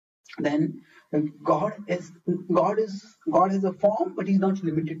then God has a form, but he's not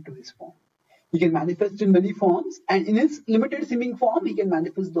limited to his form. He can manifest in many forms, and in his limited seeming form, he can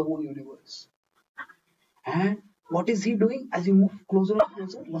manifest the whole universe. And what is he doing as you move closer and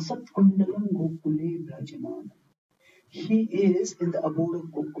closer? Lasat kundalam gokule brajamana. He is in the abode of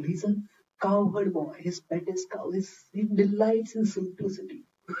Gokul. He's a cowherd boy. His pet is cow. He delights in simplicity.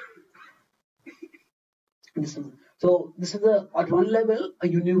 This is at one level a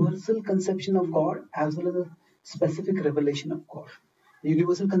universal conception of God as well as a specific revelation of God. The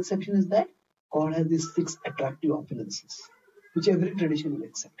universal conception is that God has these 6 attractive opulences, which every tradition will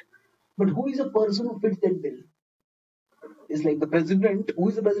accept. But who is a person who fits that bill? It's like the president. Who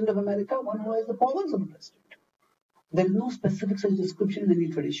is the president of America? One who has the powers of the president. There is no specific such description in any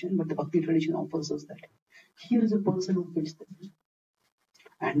tradition, but the Bhakti tradition offers us that. Here is a person who fits the bill.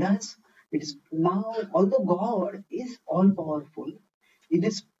 And as it is now, although God is all powerful, in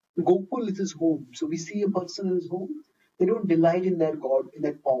his Gokul is his home. So we see a person in his home, they don't delight in their God, in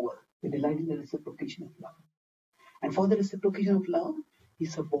their power. They delight in the reciprocation of love. And for the reciprocation of love, he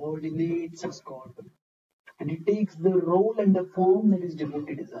subordinates his God. And he takes the role and the form that his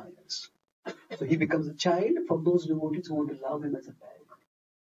devotee desires. So he becomes a child for those devotees who want to love him as a parent.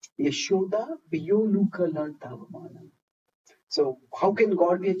 Yashoda Biyoluka Ladhavamana. So how can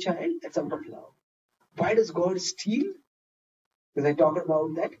God be a child? That's out of love. Why does God steal? Because I talked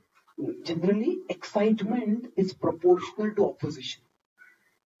about that. Generally, excitement is proportional to opposition.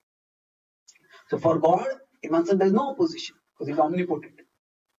 So for God, in one sense, there is no opposition because he's omnipotent.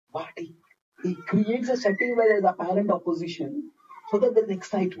 But he creates a setting where there is apparent opposition so that there is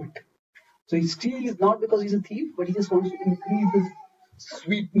excitement. So he steals not because he's a thief, but he just wants to increase this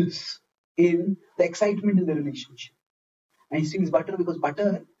sweetness in the excitement in the relationship. And he steals butter because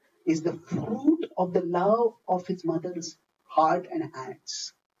butter is the fruit of the love of his mother's heart and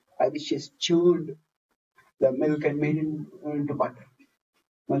hands, by which she has churned the milk and made it into butter.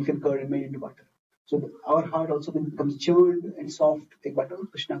 Milk and curd and made into butter. So our heart also then becomes churned and soft like butter.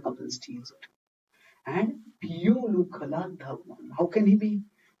 Krishna comes and steals it. And how can he be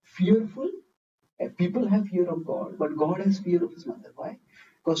fearful? People have fear of God, but God has fear of his mother. Why?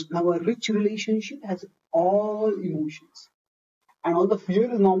 Because now a rich relationship has all emotions. And all the fear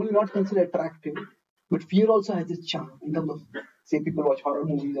is normally not considered attractive, but fear also has its charm in terms of, say, people watch horror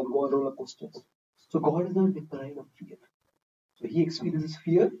movies and go on roller coasters. So God is not deprived of fear. So he experiences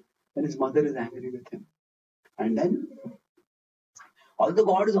fear when his mother is angry with him. And then, although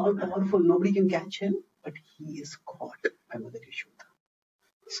God is all powerful, nobody can catch him, but he is caught by Mother Yashoda.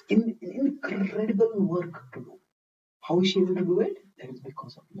 It's an incredible work to do. How is she able to do it? That is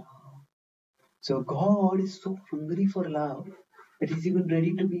because of love. So God is so hungry for love that he's even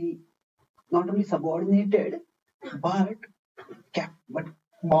ready to be not only subordinated, but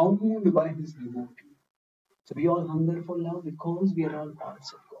bound by his devotee. So we all hunger for love because we are all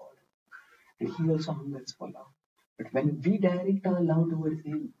parts of God. And he also hungers for love. But when we direct our love towards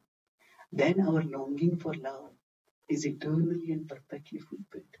him, then our longing for love is eternally and perfectly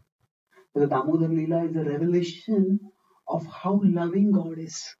fulfilled. So the Damodar Leela is a revelation of how loving God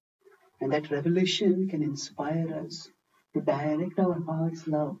is. And that revelation can inspire us to direct our heart's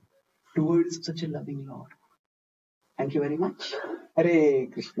love towards such a loving Lord. Thank you very much. Hare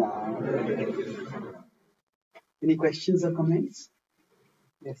Krishna. Any questions or comments?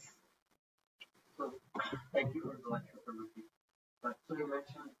 Yes. So, thank you for the lecture for Rupi. But so you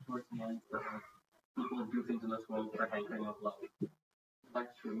mentioned towards the end that people do things in this world for hankering of love.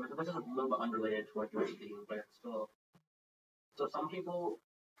 That's true. But this is a little bit unrelated to what you were saying, but it's still. So some people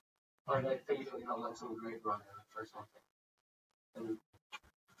are like, say you have like some great runner or something. And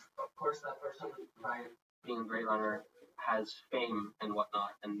of course that person, by being a great runner, has fame and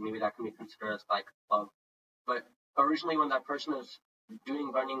whatnot, and maybe that can be considered as like love. But originally when that person is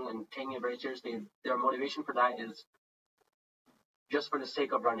doing running and taking it very seriously, their motivation for that is just for the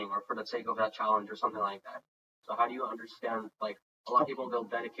sake of running or for the sake of that challenge or something like that. So how do you understand, like, a lot of people, they'll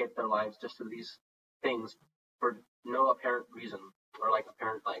dedicate their lives just to these things for no apparent reason or like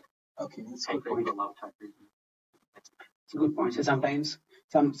apparent, like, hankering for love type reason. It's a good point. So sometimes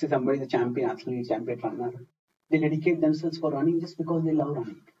somebody is a champion athlete, champion runner. They dedicate themselves for running just because they love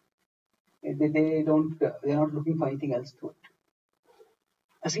running. They're not looking for anything else to it.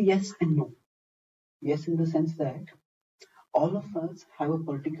 I say yes and no. Yes, in the sense that all of us have a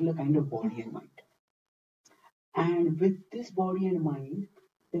particular kind of body and mind. And with this body and mind,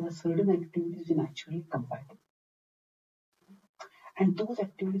 there are certain activities which are naturally compatible. And those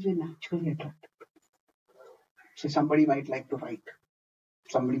activities are naturally attractive. So somebody might like to write.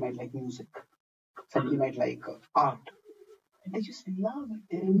 Somebody might like music. Somebody might like art. And they just love it.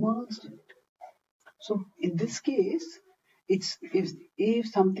 They're immersed in it. So in this case, it's if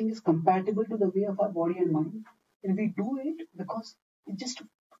something is compatible to the way of our body and mind, then we do it because it just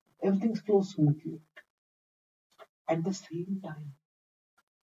everything flows smoothly. At the same time,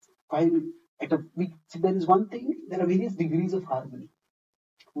 there is one thing, there are various degrees of harmony.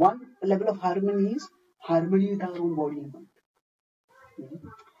 One level of harmony is harmony with our own body and mind.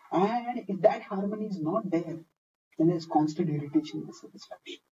 And if that harmony is not there, then there's constant irritation and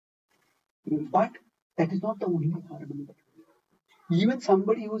dissatisfaction. But that is not the only harmony that we have. Even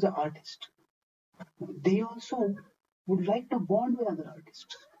somebody who is an artist, they also would like to bond with other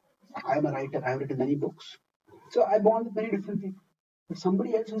artists. I am a writer, I have written many books. So I bond with many different people. But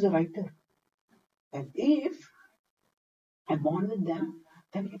somebody else who is a writer, and if I bond with them,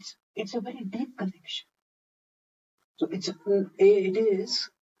 then it's a very deep connection. So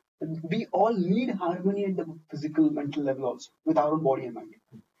we all need harmony at the physical, mental level also, with our own body and mind.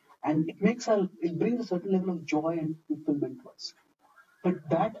 And it brings a certain level of joy and fulfillment to us. But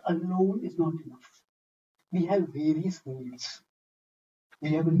that alone is not enough. We have various needs.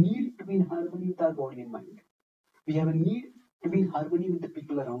 We have a need to be in harmony with our body and mind. We have a need to be in harmony with the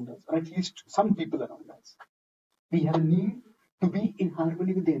people around us, or at least some people around us. We have a need to be in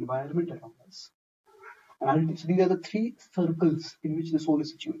harmony with the environment around us. And so these are the three circles in which the soul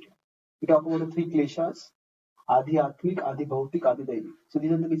is situated. We talk about the three kleshas: Adi Atmik, Adi Bhautik, Adi Daivik. So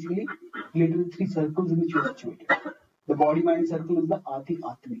these are basically related to the three circles in which you are situated. The body-mind circle is the Adi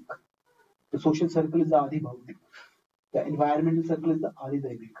Atmik. The social circle is the Adi Bhautik. The environmental circle is the Adi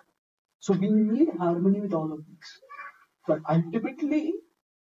Daivik. So we need harmony with all of these. But ultimately,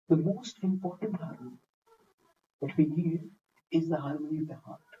 the most important harmony that we need is the harmony of the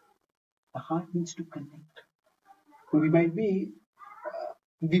heart. The heart needs to connect. We might be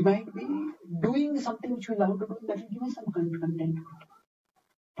doing something which we love to do that will give us some contentment.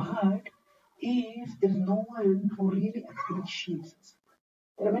 But if there is no one who really appreciates us,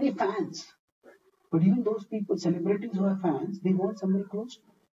 there are many fans, but even those people, celebrities who are fans, they want somebody close to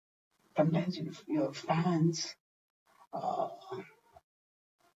them. Sometimes your fans,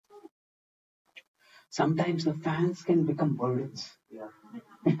 sometimes the fans can become burdens. Yeah.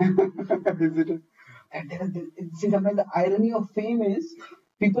 And sometimes the irony of fame is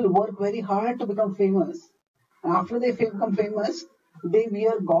people work very hard to become famous. And after they become famous, they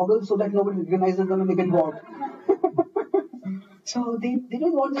wear goggles so that nobody recognizes them and they can go out. So they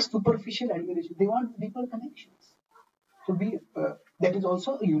don't want the superficial admiration. They want deeper connections. So that is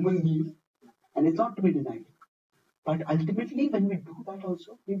also a human need, and it's not to be denied. But ultimately, when we do that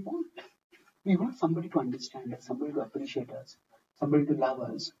also, we want somebody to understand us, somebody to appreciate us, somebody to love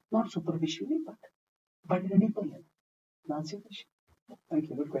us, not superficially, but in a deeper level. That's your question. Thank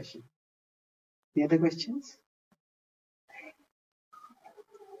you. Good question. Any other questions?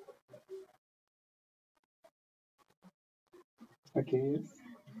 Okay. Yes.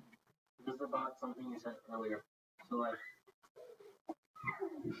 This is about something you said earlier. So, like,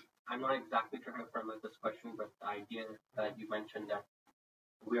 I'm not exactly sure how to formulate this question, but the idea that you mentioned that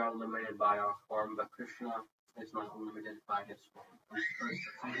we are limited by our form, but Krishna is not limited by his form.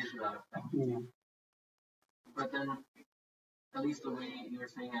 Something to that effect. Yeah. But then, at least the way you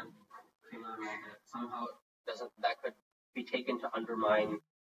were saying it, that somehow that could be taken to undermine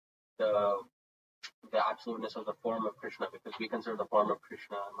the absoluteness of the form of Krishna, because we consider the form of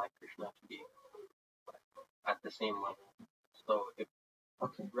Krishna and like Krishna to be at the same level. So if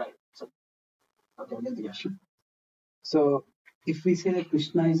Okay. right, so Okay, I get the question. So, if we say that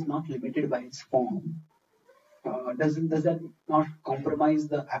Krishna is not limited by its form, does that not compromise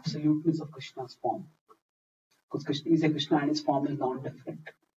the absoluteness of Krishna's form? Because Krishna is a Krishna and his form is not different.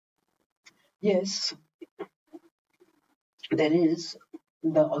 Yes, there is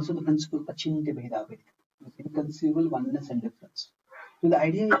also the principle Pachinti Bheda, inconceivable oneness and difference. So the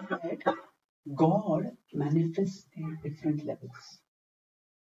idea is that God manifests at different levels.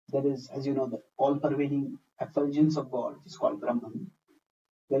 There is, as you know, the all-pervading effulgence of God, which is called Brahman.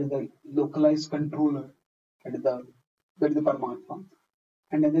 There is the localized controller, that is the Paramatma.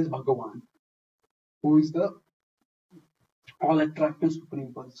 And then there is Bhagavan, who is the all-attractive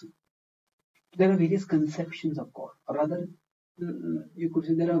Supreme Person. There are various conceptions of God, or rather, you could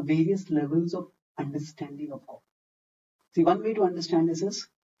say there are various levels of understanding of God. See, one way to understand this is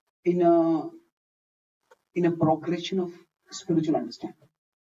in a progression of spiritual understanding.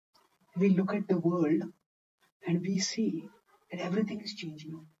 We look at the world and we see that everything is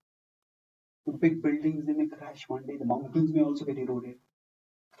changing. The big buildings, they may crash one day, the mountains may also get eroded.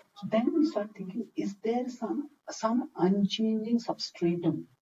 So then we start thinking, is there some unchanging substratum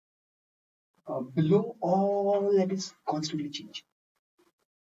below all that is constantly changing?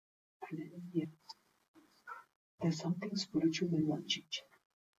 And then, yes, there's something spiritual that is unchanging.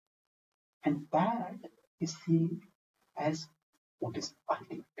 And that is seen as what is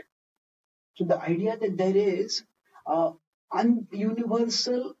ultimate. So the idea that there is a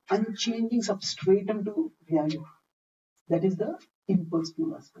universal, unchanging substratum to reality, that is the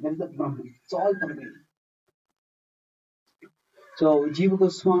impersonal aspect, that is the Brahman. It's all pervading. So Jiva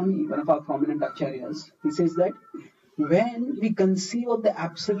Goswami, one of our prominent acharyas, he says that when we conceive of the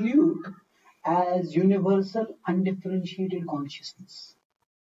absolute as universal, undifferentiated consciousness,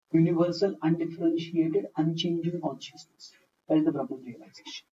 universal, undifferentiated, unchanging consciousness, that is the Brahman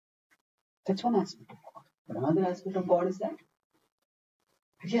realization. That's one aspect of God. But another aspect of God is that,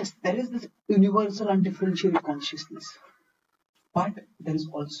 yes, there is this universal, undifferentiated consciousness, but there is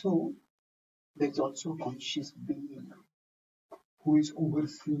also a conscious being who is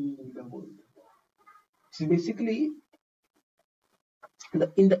overseeing the world. So basically,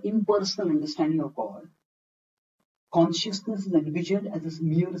 in the impersonal understanding of God, consciousness is envisioned as this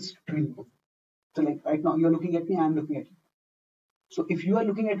mere stream. So like right now, you're looking at me, I'm looking at you. So if you are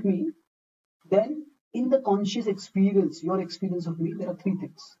looking at me, then in the conscious experience, your experience of me, there are three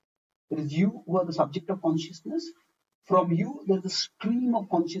things. There is you who are the subject of consciousness. From you, there is a stream of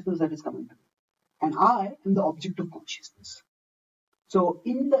consciousness that is coming to me. And I am the object of consciousness. So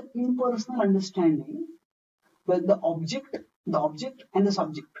in the impersonal understanding, where the object and the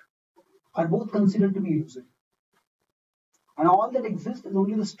subject are both considered to be illusory. And all that exists is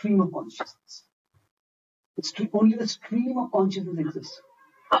only the stream of consciousness. Only the stream of consciousness exists.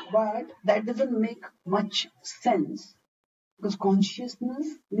 But that doesn't make much sense, because consciousness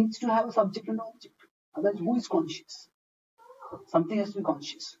needs to have a subject and object. Otherwise, who is conscious? Something has to be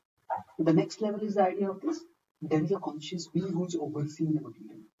conscious. The next level is the idea of this. There is a conscious being who is overseeing the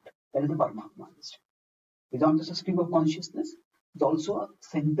material. That is the Paramatma. It's not just a stream of consciousness, it's also a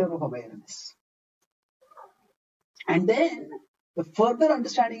center of awareness. And then the further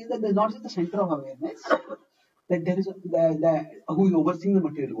understanding is that there's not just the center of awareness, that there is who is overseeing the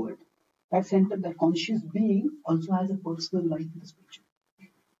material world. That center, that conscious being, also has a personal life in the spiritual.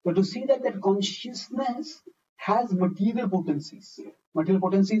 But to see that consciousness has material potencies. Material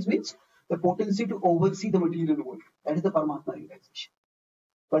potencies means the potency to oversee the material world. That is the Paramatma realization.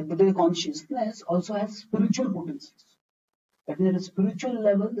 But the consciousness also has spiritual potencies. That is, at a spiritual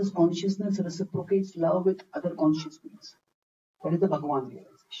level, this consciousness reciprocates love with other conscious beings. That is the Bhagavan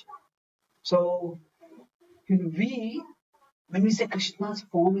realization. So, when we say Krishna's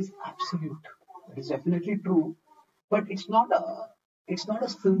form is absolute, that is definitely true, but it's not a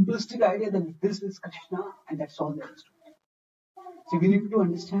simplistic idea that this is Krishna and that's all there is to it. So we need to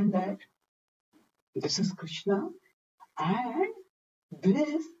understand that this is Krishna and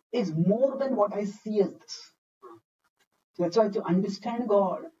this is more than what I see as this. So that's why to understand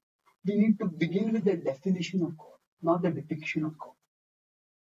God, we need to begin with the definition of God, not the depiction of God.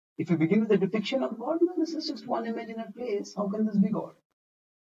 If we begin with the depiction of God, no, this is just one image in a place. How can this be God?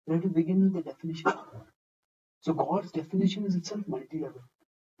 We have to begin with the definition. So God's definition is itself multi-level.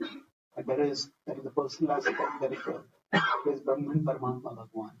 And there is the personal aspect, there is Brahman, Paramatma,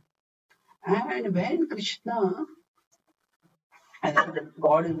 Bhagwan. And when Krishna, and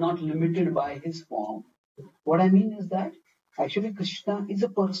God is not limited by his form, what I mean is that actually Krishna is a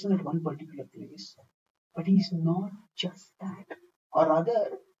person at one particular place, but he is not just that. Or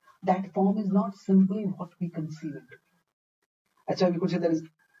rather, that form is not simply what we conceive it. That's why we could say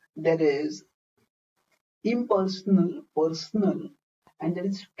there is impersonal, personal, and there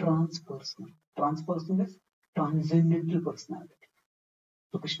is transpersonal. Transpersonal is transcendental personality.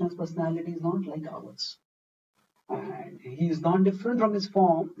 So Krishna's personality is not like ours. And he is not different from his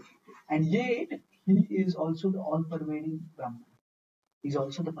form, and yet he is also the all-pervading Brahman. He is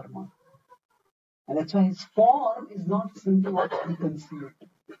also the Paramatma. And that's why his form is not simply what we conceive it.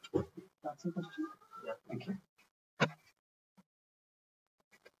 That's the question? Yeah. Thank you.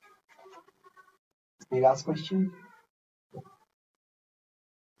 Any last question?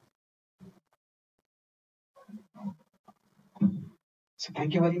 So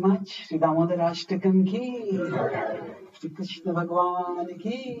thank you very much. Sri Damodarashtam ki, Sri Krishna Bhagwan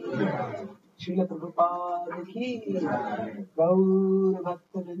ki, Srila Prabhupada ki, Gaur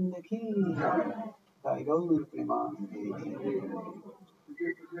Bhakta Vrinda ki, Jai Gaur Premanande.